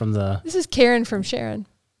Karen from the. This is Karen from Sharon.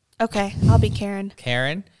 Okay, I'll be Karen.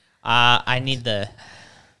 Karen, I need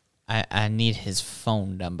I need his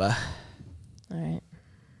phone number. All right.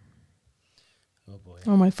 Oh boy.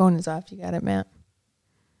 Oh, my phone is off. You got it, Matt?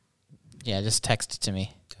 Yeah, just text it to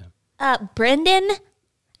me.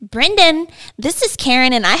 Brendan, this is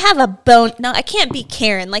Karen, and I have a bone. No, I can't be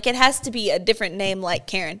Karen. Like, it has to be a different name like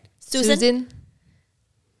Karen. Susan?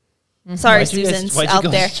 Sorry, Why'd you guys- Susan's why'd you out go-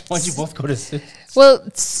 there. Why'd you both go to Susan? Well,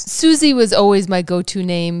 Susie was always my go-to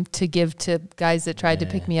name to give to guys that tried to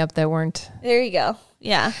pick me up that weren't. There you go.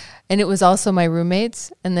 Yeah. And it was also my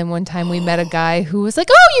roommates. And then one time we met a guy who was like,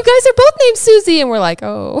 "Oh, you guys are both named Susie." And we're like,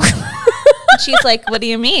 "Oh." She's like, what do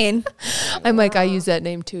you mean? I'm like, "I use that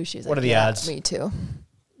name too." She's What like, are the "Yeah, odds?" Me too.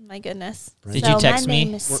 My goodness. Did you text my me?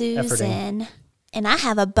 name is We're efforting. Susan, and I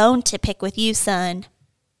have a bone to pick with you, son.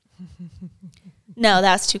 No,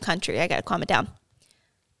 that's too country. I got to calm it down.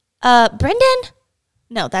 Brendan?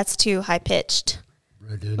 No, that's too high-pitched.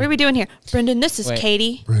 What are we doing here? Brendan, this is Wait.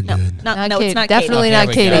 Katie. Brendan. No, Not no, Katie. it's not Definitely Katie. not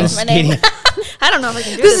Okay, there we Katie. go. Katie. My name. I don't know if I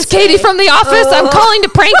can do This is Katie today. from The Office. I'm calling to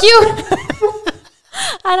prank you.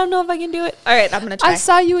 I don't know if I can do it. All right, I'm going to try. I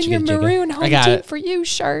saw you in Did your you get Jigga? maroon home got team it. for you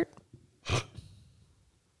shirt.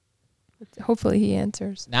 Hopefully he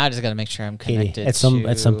answers. Now I just got to make sure I'm Katie, connected. at some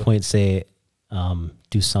to- point say,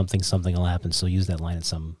 do something will happen. So use that line at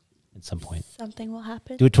some point. Something will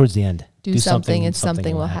happen. Do it towards the end. Do something and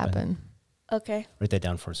something will happen. Okay. Write that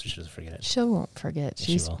down for us so she doesn't forget it. She won't forget.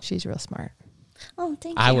 Yes, she will. She's real smart. Oh,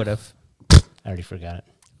 thank you. I would have. I already forgot it.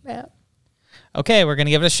 Yeah. Okay, we're gonna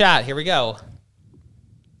give it a shot. Here we go.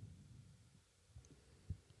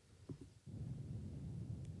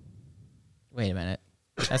 Wait a minute.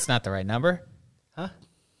 That's not the right number. Huh?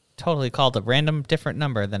 Totally called a random different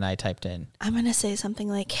number than I typed in. I'm going to say something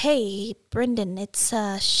like, hey, Brendan, it's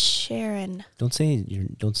Sharon. Don't say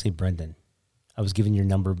Brendan. I was given your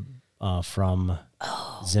number from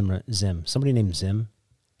Zim. Somebody named Zim.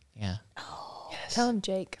 Yeah. Tell him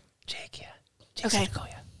Jake. Jake, yeah. Okay. Said to call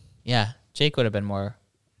you. Yeah. Jake would have been more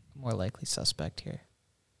likely suspect here.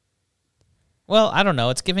 Well, I don't know.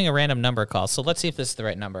 It's giving a random number call, so let's see if this is the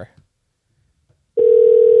right number.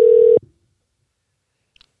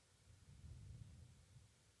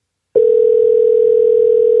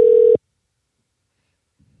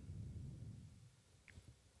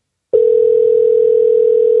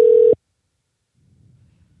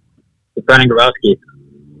 Brennan Grabowski.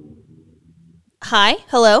 Hi.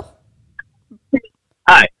 Hello.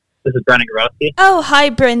 Hi, this is Brennan Grabowski. Oh, hi,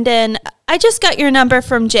 Brendan. I just got your number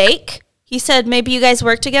from Jake. He said maybe you guys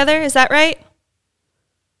work together. Is that right?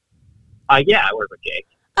 Yeah, I work with Jake.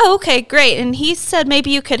 Oh, okay, great. And he said maybe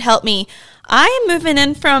you could help me. I am moving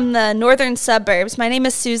in from the northern suburbs. My name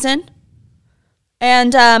is Susan.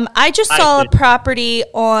 And I just saw a property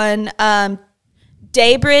on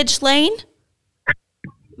Daybridge Lane,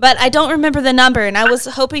 but I don't remember the number. And I was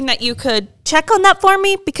hoping that you could check on that for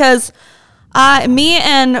me because me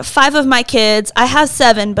and 5 of my kids, I have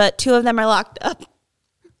 7, but 2 of them are locked up.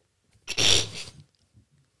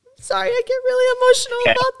 Sorry, I get really emotional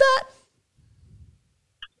about that.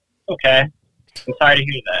 Okay. I'm sorry to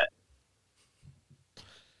hear that.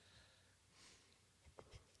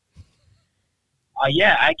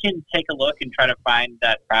 Yeah, I can take a look and try to find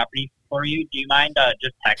that property for you. Do you mind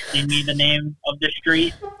just texting me the name of the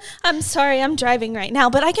street? I'm sorry, I'm driving right now,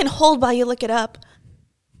 but I can hold while you look it up.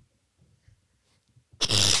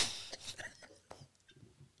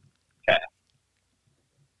 Okay.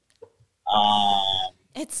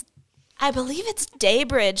 I believe it's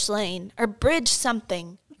Daybridge Lane or Bridge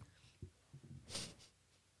something.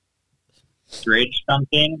 Bridge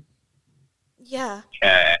something? Yeah.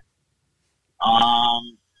 Okay.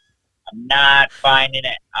 I'm not finding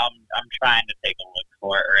it. I'm trying to take a look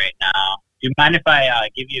for it right now. Do you mind if I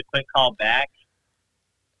give you a quick call back?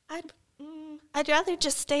 I'd rather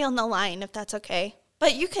just stay on the line if that's okay.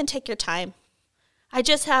 But you can take your time. I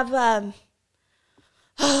just have I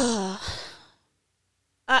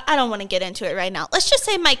don't want to get into it right now. Let's just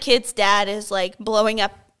say my kid's dad is like blowing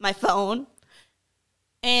up my phone.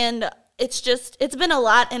 And it's been a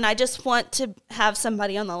lot and I just want to have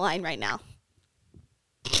somebody on the line right now.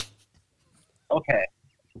 Okay.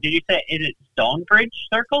 Did you say, is it Stonebridge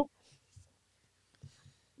Circle?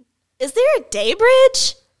 Is there a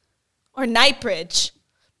Daybridge or Nightbridge?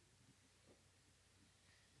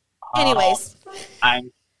 Anyways.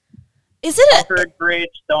 Is it Stonebridge Bridge,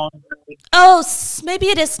 Stonebridge? Oh, maybe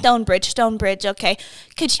it is Stonebridge, okay.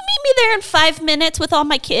 Could you meet me there in 5 minutes with all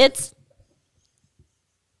my kids?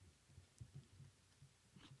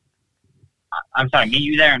 I'm sorry, meet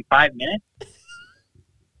you there in 5 minutes?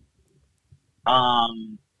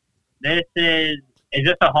 Is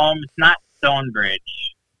this a home? It's not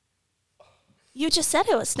Stonebridge. You just said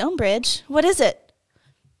it was Stonebridge. What is it?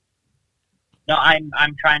 No, I'm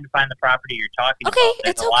trying to find the property you're talking about. Okay,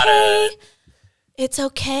 it's okay. It's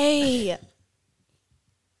okay.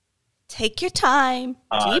 Take your time.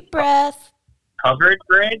 Deep breath. Covered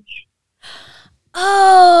Bridge?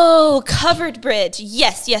 Oh, Covered Bridge.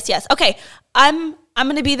 Yes. Okay, I'm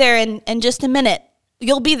going to be there in just a minute.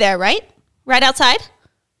 You'll be there, right? Right outside?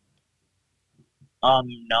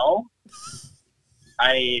 No.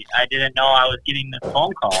 I didn't know I was getting this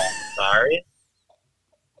phone call. Sorry.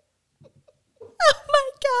 Oh my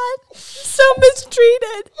God. So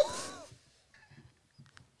mistreated.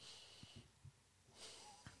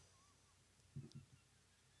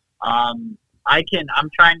 I'm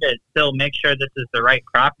trying to still make sure this is the right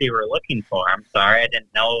property we're looking for. I'm sorry, I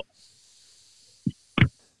didn't know.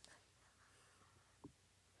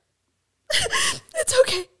 It's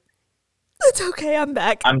okay. It's okay, I'm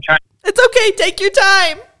back. I'm trying. It's okay, take your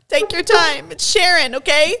time. Take your time. It's Sharon,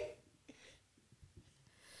 okay?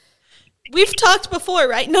 We've talked before,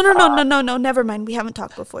 right? No, never mind. We haven't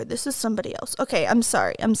talked before. This is somebody else. Okay, I'm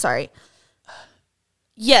sorry.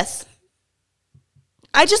 Yes.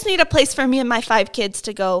 I just need a place for me and my 5 kids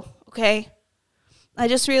to go, okay? I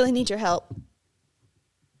just really need your help.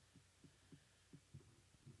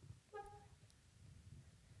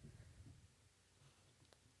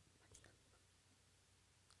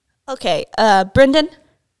 Okay, Brendan?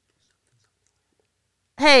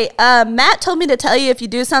 Hey, Matt told me to tell you if you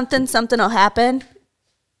do something, something will happen.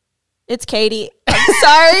 It's Katie. I'm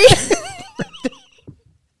sorry.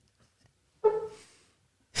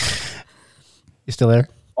 You still there?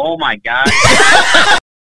 Oh my God.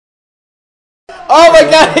 Oh my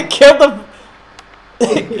God, I killed him.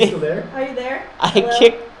 You still there? Are you there? I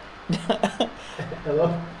kicked. Hello?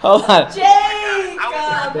 Hold on.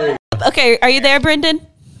 Jacob! Okay, are you there, Brendan?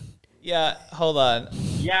 Yeah, hold on.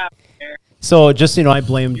 Yeah. So just so you know, I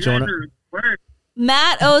blame Jonah.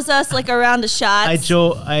 Matt owes us like a round of shots.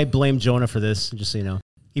 I blame Jonah for this, just so you know.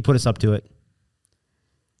 He put us up to it.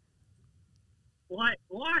 Why?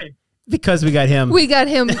 Because we got him. We got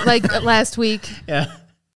him like last week. Yeah.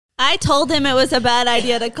 I told him it was a bad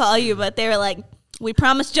idea to call you, but they were like, we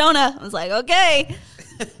promised Jonah. I was like, okay.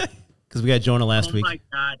 Because we got Jonah last week. Oh my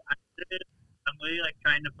God. I'm really like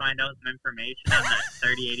trying to find out some information on that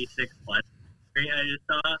 3086 Plus I just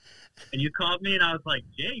saw, and you called me, and I was like,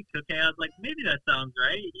 Jake, okay. I was like, maybe that sounds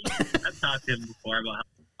right. I've talked to him before about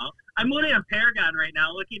how I'm literally on Paragon right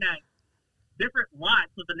now looking at different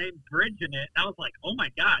lots with the name Bridge in it. And I was like, oh my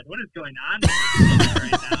God, what is going on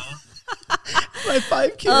right now? My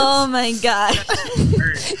 5 kids. Oh my God.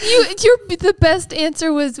 The best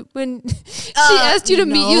answer was when she asked you to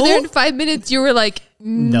meet you there in 5 minutes. You were like,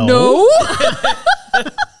 no.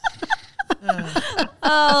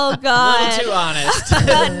 Oh A God. little too honest.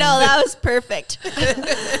 No, that was perfect.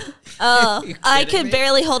 Oh, I could me?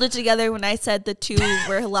 barely hold it together when I said the two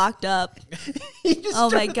were locked up. Oh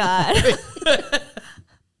my God.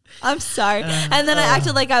 I'm sorry. And then I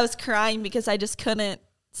acted like I was crying because I just couldn't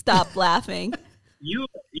stop laughing. You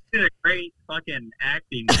did a great fucking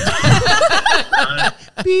acting.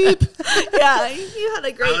 Beep. Yeah, you had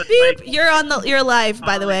a great was beep. like- You're live,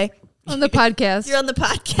 by the way. On the podcast. You're on the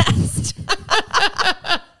podcast.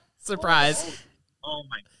 Surprise. Oh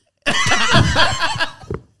my.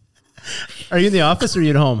 Are you in the office or are you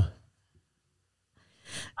at home?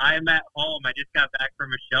 I'm at home. I just got back from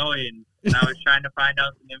a showing, and I was trying to find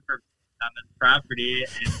out some information on this property,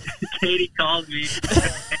 and Katie calls me.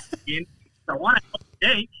 I want to help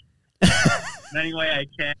Jake in any way I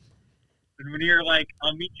can. And when you're like,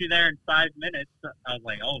 I'll meet you there in 5 minutes, I was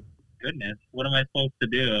like, oh, goodness, what am I supposed to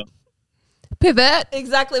do? Pivot.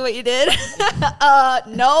 Exactly what you did.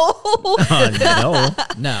 No. No.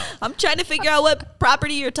 No. I'm trying to figure out what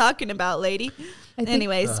property you're talking about, lady. I think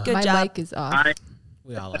Anyways, good my job. mic is off.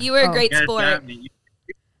 We all You were a Oh. great You guys sport. got me.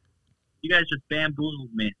 You guys just bamboozled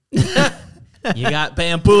me. You got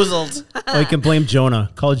bamboozled. Oh, you can blame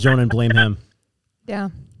Jonah. Call Jonah and blame him. Yeah.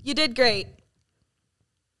 You did great.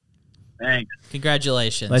 Thanks.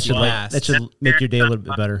 Congratulations. That should you like, passed. that should make your day a little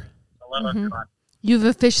bit better. I love everyone. You've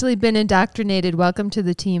officially been indoctrinated. Welcome to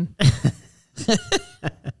the team.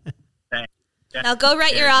 Thanks. Now go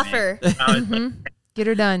write your offer. I was like, Get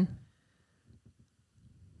her done.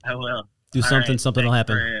 I will. Do All something, right, something will thanks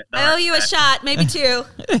happen. for the I owe you a respect. shot, maybe 2.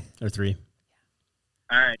 Or 3.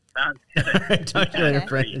 All right, sounds good. Talk to you later, Okay.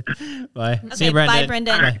 Brendan. Bye. See you, Okay, bye,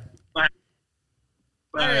 Brendan. Brendan. Bye.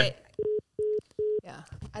 Bye. All right. Yeah.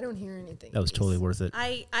 I don't hear anything. That was totally worth it.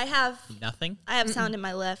 I have Nothing? sound in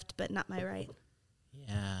my left, but not my right.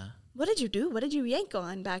 Yeah. What did you do? What did you yank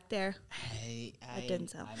on back there? I didn't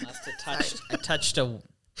sound. I must have touched. I touched a.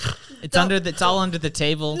 It's under. It's all under the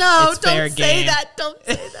table. No, it's don't fair say game. that. Don't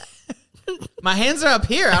say that. My hands are up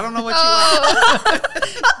here. I don't know what you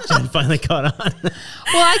want. Jen finally caught on. Well,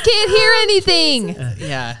 I can't hear anything.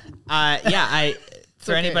 Yeah. Yeah.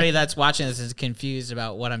 For okay. anybody that's watching this is confused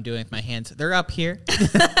about what I'm doing with my hands, they're up here.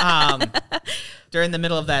 During the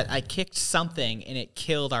middle of that, I kicked something and it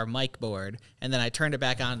killed our mic board, and then I turned it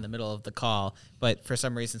back on in the middle of the call. But for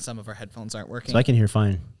some reason, some of our headphones aren't working. So I can hear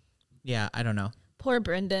fine. Yeah, I don't know. Poor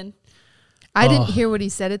Brendan. I didn't hear what he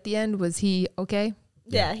said at the end. Was he okay?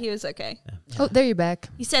 Yeah, he was okay. Oh, there you're back.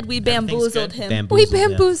 He said we Everything's bamboozled good. him. We Bamboozled, yeah.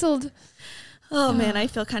 bamboozled. Oh man, I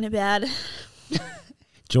feel kind of bad.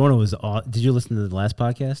 Jonah was did you listen to the last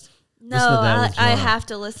podcast? No, Listen to that with I Jonah. have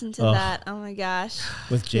to listen to Ugh. that. Oh my gosh.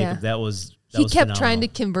 With Jacob. Yeah. That was He was kept trying to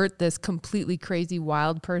phenomenal. convert this completely crazy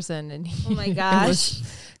wild person, and Oh my it gosh. was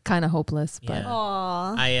kind of hopeless. But Yeah.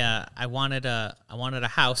 Aw. I wanted a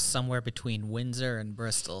house somewhere between Windsor and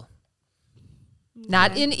Bristol.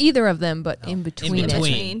 not in either of them, but in between. In it.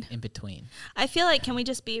 between. In between. I feel like, can we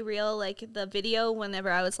just be real? Like the video,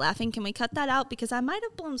 whenever I was laughing, can we cut that out? Because I might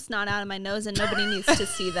have blown snot out of my nose and nobody needs to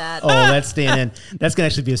see that. Oh, that's staying in. That's gonna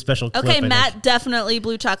actually be a special clip. Okay, I think. Matt definitely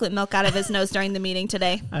blew chocolate milk out of his nose during the meeting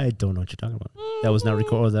today. I don't know what you're talking about. That was not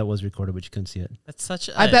recorded. Oh, that was recorded, but you couldn't see it. That's such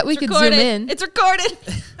a I bet we It's could recorded. zoom in. It's recorded.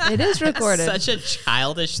 It is recorded. such a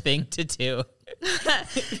childish thing to do.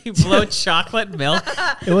 You blow chocolate milk.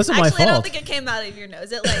 It wasn't my Actually, I don't fault. think it came out of your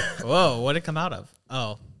nose. It like Whoa, what'd it come out of?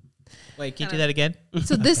 Oh. Wait, can you do that again?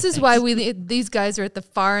 So this is why these guys are at the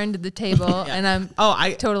far end of the table, and I'm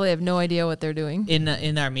I totally have no idea what they're doing.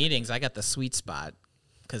 in our meetings I got the sweet spot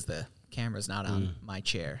because the camera's not on my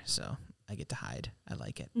chair, so I get to hide. I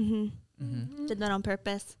like it. did that on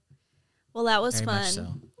purpose. Well, that was Very fun. much so.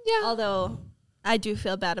 Yeah. Although I do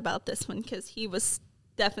feel bad about this one because he was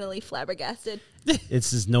definitely flabbergasted.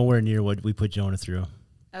 This is nowhere near what we put Jonah through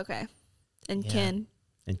Okay. And Yeah. Ken,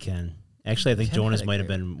 and Ken. Actually, I think Ken Jonah's had a might have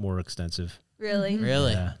great- been more extensive. really?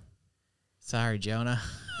 Really? Yeah. Sorry, Jonah.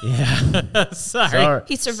 Yeah. Sorry. Sorry.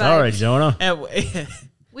 He survived. Sorry, Jonah.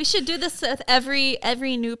 We should do this with every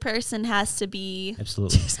new person has to be.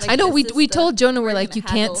 Absolutely. Like, I know we this is told Jonah, we're like, gonna you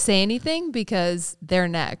can't handle. say anything because they're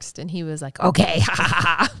next. And he was like, okay.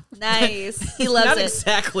 Nice. He loves Not it.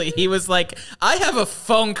 exactly. He was like, I have a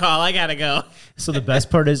phone call. I got to go. So the best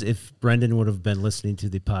part is if Brendan would have been listening to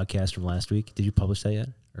the podcast from last week. Did you publish that yet?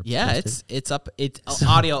 Or Yeah, post it? it's up. It's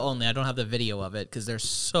audio only. I don't have the video of it because there's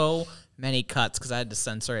so many cuts because I had to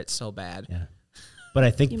censor it so bad. Yeah. But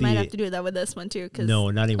I think You might have to do that with this one too.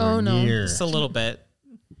 no, not anywhere near. Just a little bit.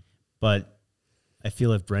 But I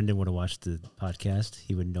feel if Brendan would have watched the podcast,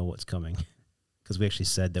 he would know what's coming because we actually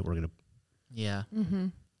said that we're going to Yeah,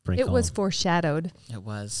 prank It call was him. foreshadowed. it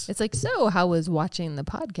was. It's like, so how was watching the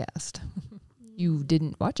podcast? You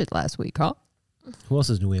didn't watch it last week, huh? Who else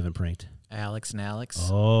is new we haven't pranked? Alex and Alex.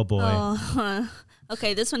 Oh, boy. Oh,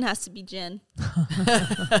 okay. This one has to be Jen.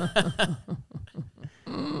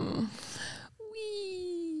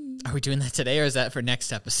 Are we doing that today or is that for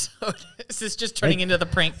next episode? Is this just turning into the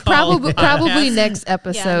prank call? Probably next Yeah,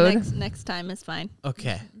 episode. next time is fine.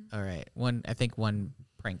 Okay. All right. I think one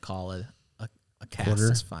prank call a cast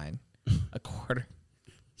Quarter? is fine. A quarter.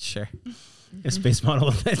 Sure. A space model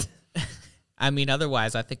of it. I mean,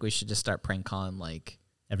 otherwise, I think we should just start prank calling like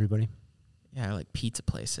Everybody. like pizza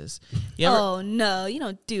places. You ever, Oh no, you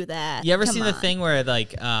don't do that. you ever Come seen the on. thing where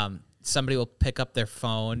like somebody will pick up their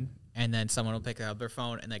phone and then someone will pick up their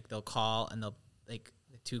phone and like they'll call and they'll like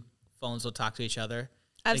the two phones will talk to each other.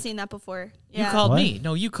 I've Like, seen that before. You Yeah. called What? me.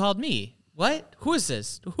 No, you called me. What? Who is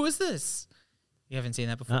this? Who is this? You haven't seen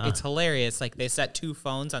that before? Uh-uh. It's hilarious. Like they set two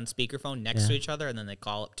phones on speakerphone next to each other and then they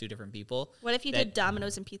call up two different people. What if you That- did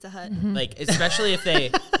Domino's and Pizza Hut? Like, especially if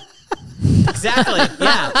they. Exactly.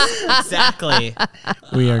 Yeah. Exactly.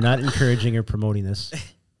 We are not encouraging or promoting this.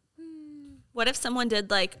 What if someone did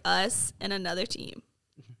like us and another team?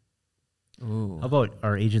 Ooh. How about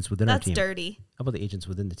our agents within our That's team? dirty. How about the agents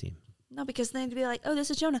within the team? No, because then they'd be like, "Oh, this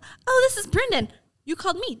is Jonah. Oh, this is Brendan. You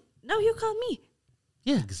called me. No, you called me."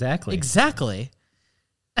 Yeah. Exactly. Exactly.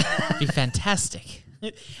 Be fantastic.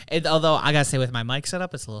 And although I gotta say, with my mic set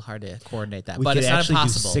up, it's a little hard to coordinate that, We but could it's not actually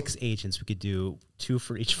impossible. do 6 agents. We could do 2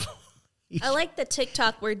 for each phone. I like the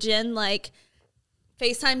TikTok where Jen like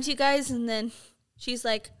FaceTimes you guys and then she's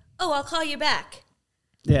like, "Oh, I'll call you back."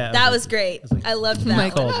 Yeah. That was great. like, I loved Who that.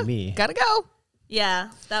 one. called me? Gotta go.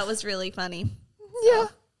 Yeah, that was really funny. Yeah.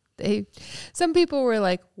 Some people were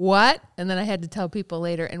like, what? And then I had to tell people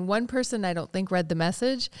later. And one person I don't think read the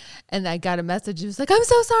message. And I got a message. It was like, I'm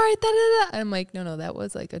so sorry. Da, da, da. And I'm like, no, that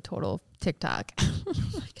was like a total TikTok.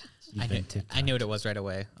 I knew what it was right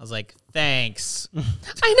away. I was like, thanks.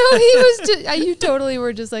 I know he was just, you totally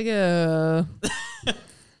were just like,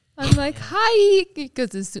 I'm like, hi.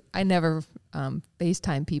 Because I never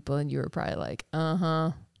FaceTime people. And you were probably like,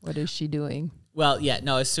 what is she doing? Well, yeah,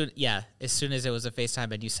 no, as soon as it was a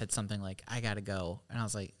FaceTime and you said something like, I gotta go. And I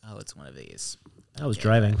was like, oh, it's one of these. I was Okay,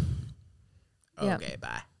 driving. Yeah. Okay,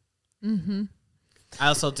 bye. Mm-hmm. I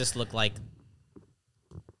also just look like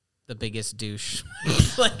the biggest douche.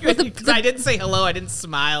 Like, because I didn't say hello, I didn't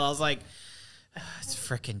smile. I was like, it's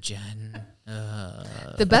frickin' Jen.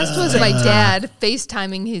 The best was my dad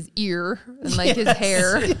FaceTiming his ear and like his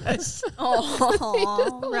hair.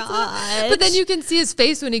 Oh, Raj. But then you can see his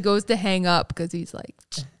face when he goes to hang up because he's like,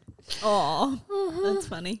 Oh, that's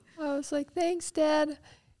funny. I was like, thanks, Dad.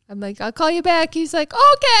 I'm like, I'll call you back. He's like,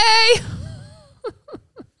 okay.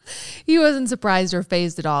 He wasn't surprised or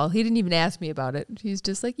phased at all. He didn't even ask me about it. He's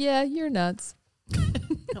just like, yeah, you're nuts.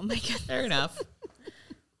 Oh my god, Fair enough.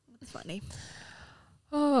 that's funny.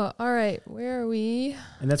 Oh, all right. Where are we?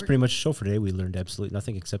 And that's pretty much the show for today. We learned absolutely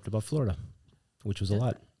nothing except about Florida, which was a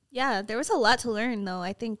lot. Yeah, there was a lot to learn though.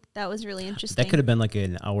 I think that was really interesting. That could have been like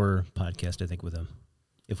an hour podcast, I think, with them,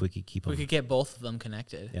 if we could keep them. We could get both of them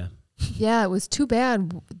connected. Yeah. Yeah, it was too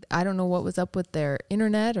bad. I don't know what was up with their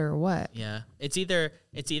internet or what. Yeah. It's either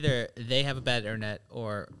they have a bad internet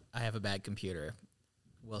or I have a bad computer.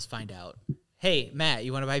 We'll find out. Hey, Matt,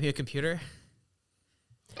 you want to buy me a computer?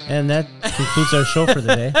 And that concludes our show for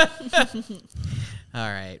the day. All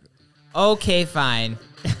right. Okay, fine.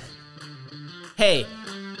 Hey,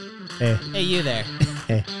 Hey, you there.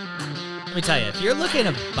 hey. Let me tell you, if you're looking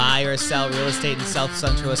to buy or sell real estate in South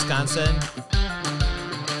Central Wisconsin,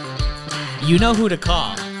 you know who to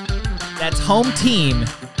call. That's Home Team,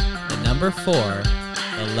 the number 4,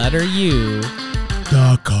 the letter U.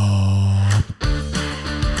 .com.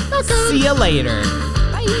 See you later.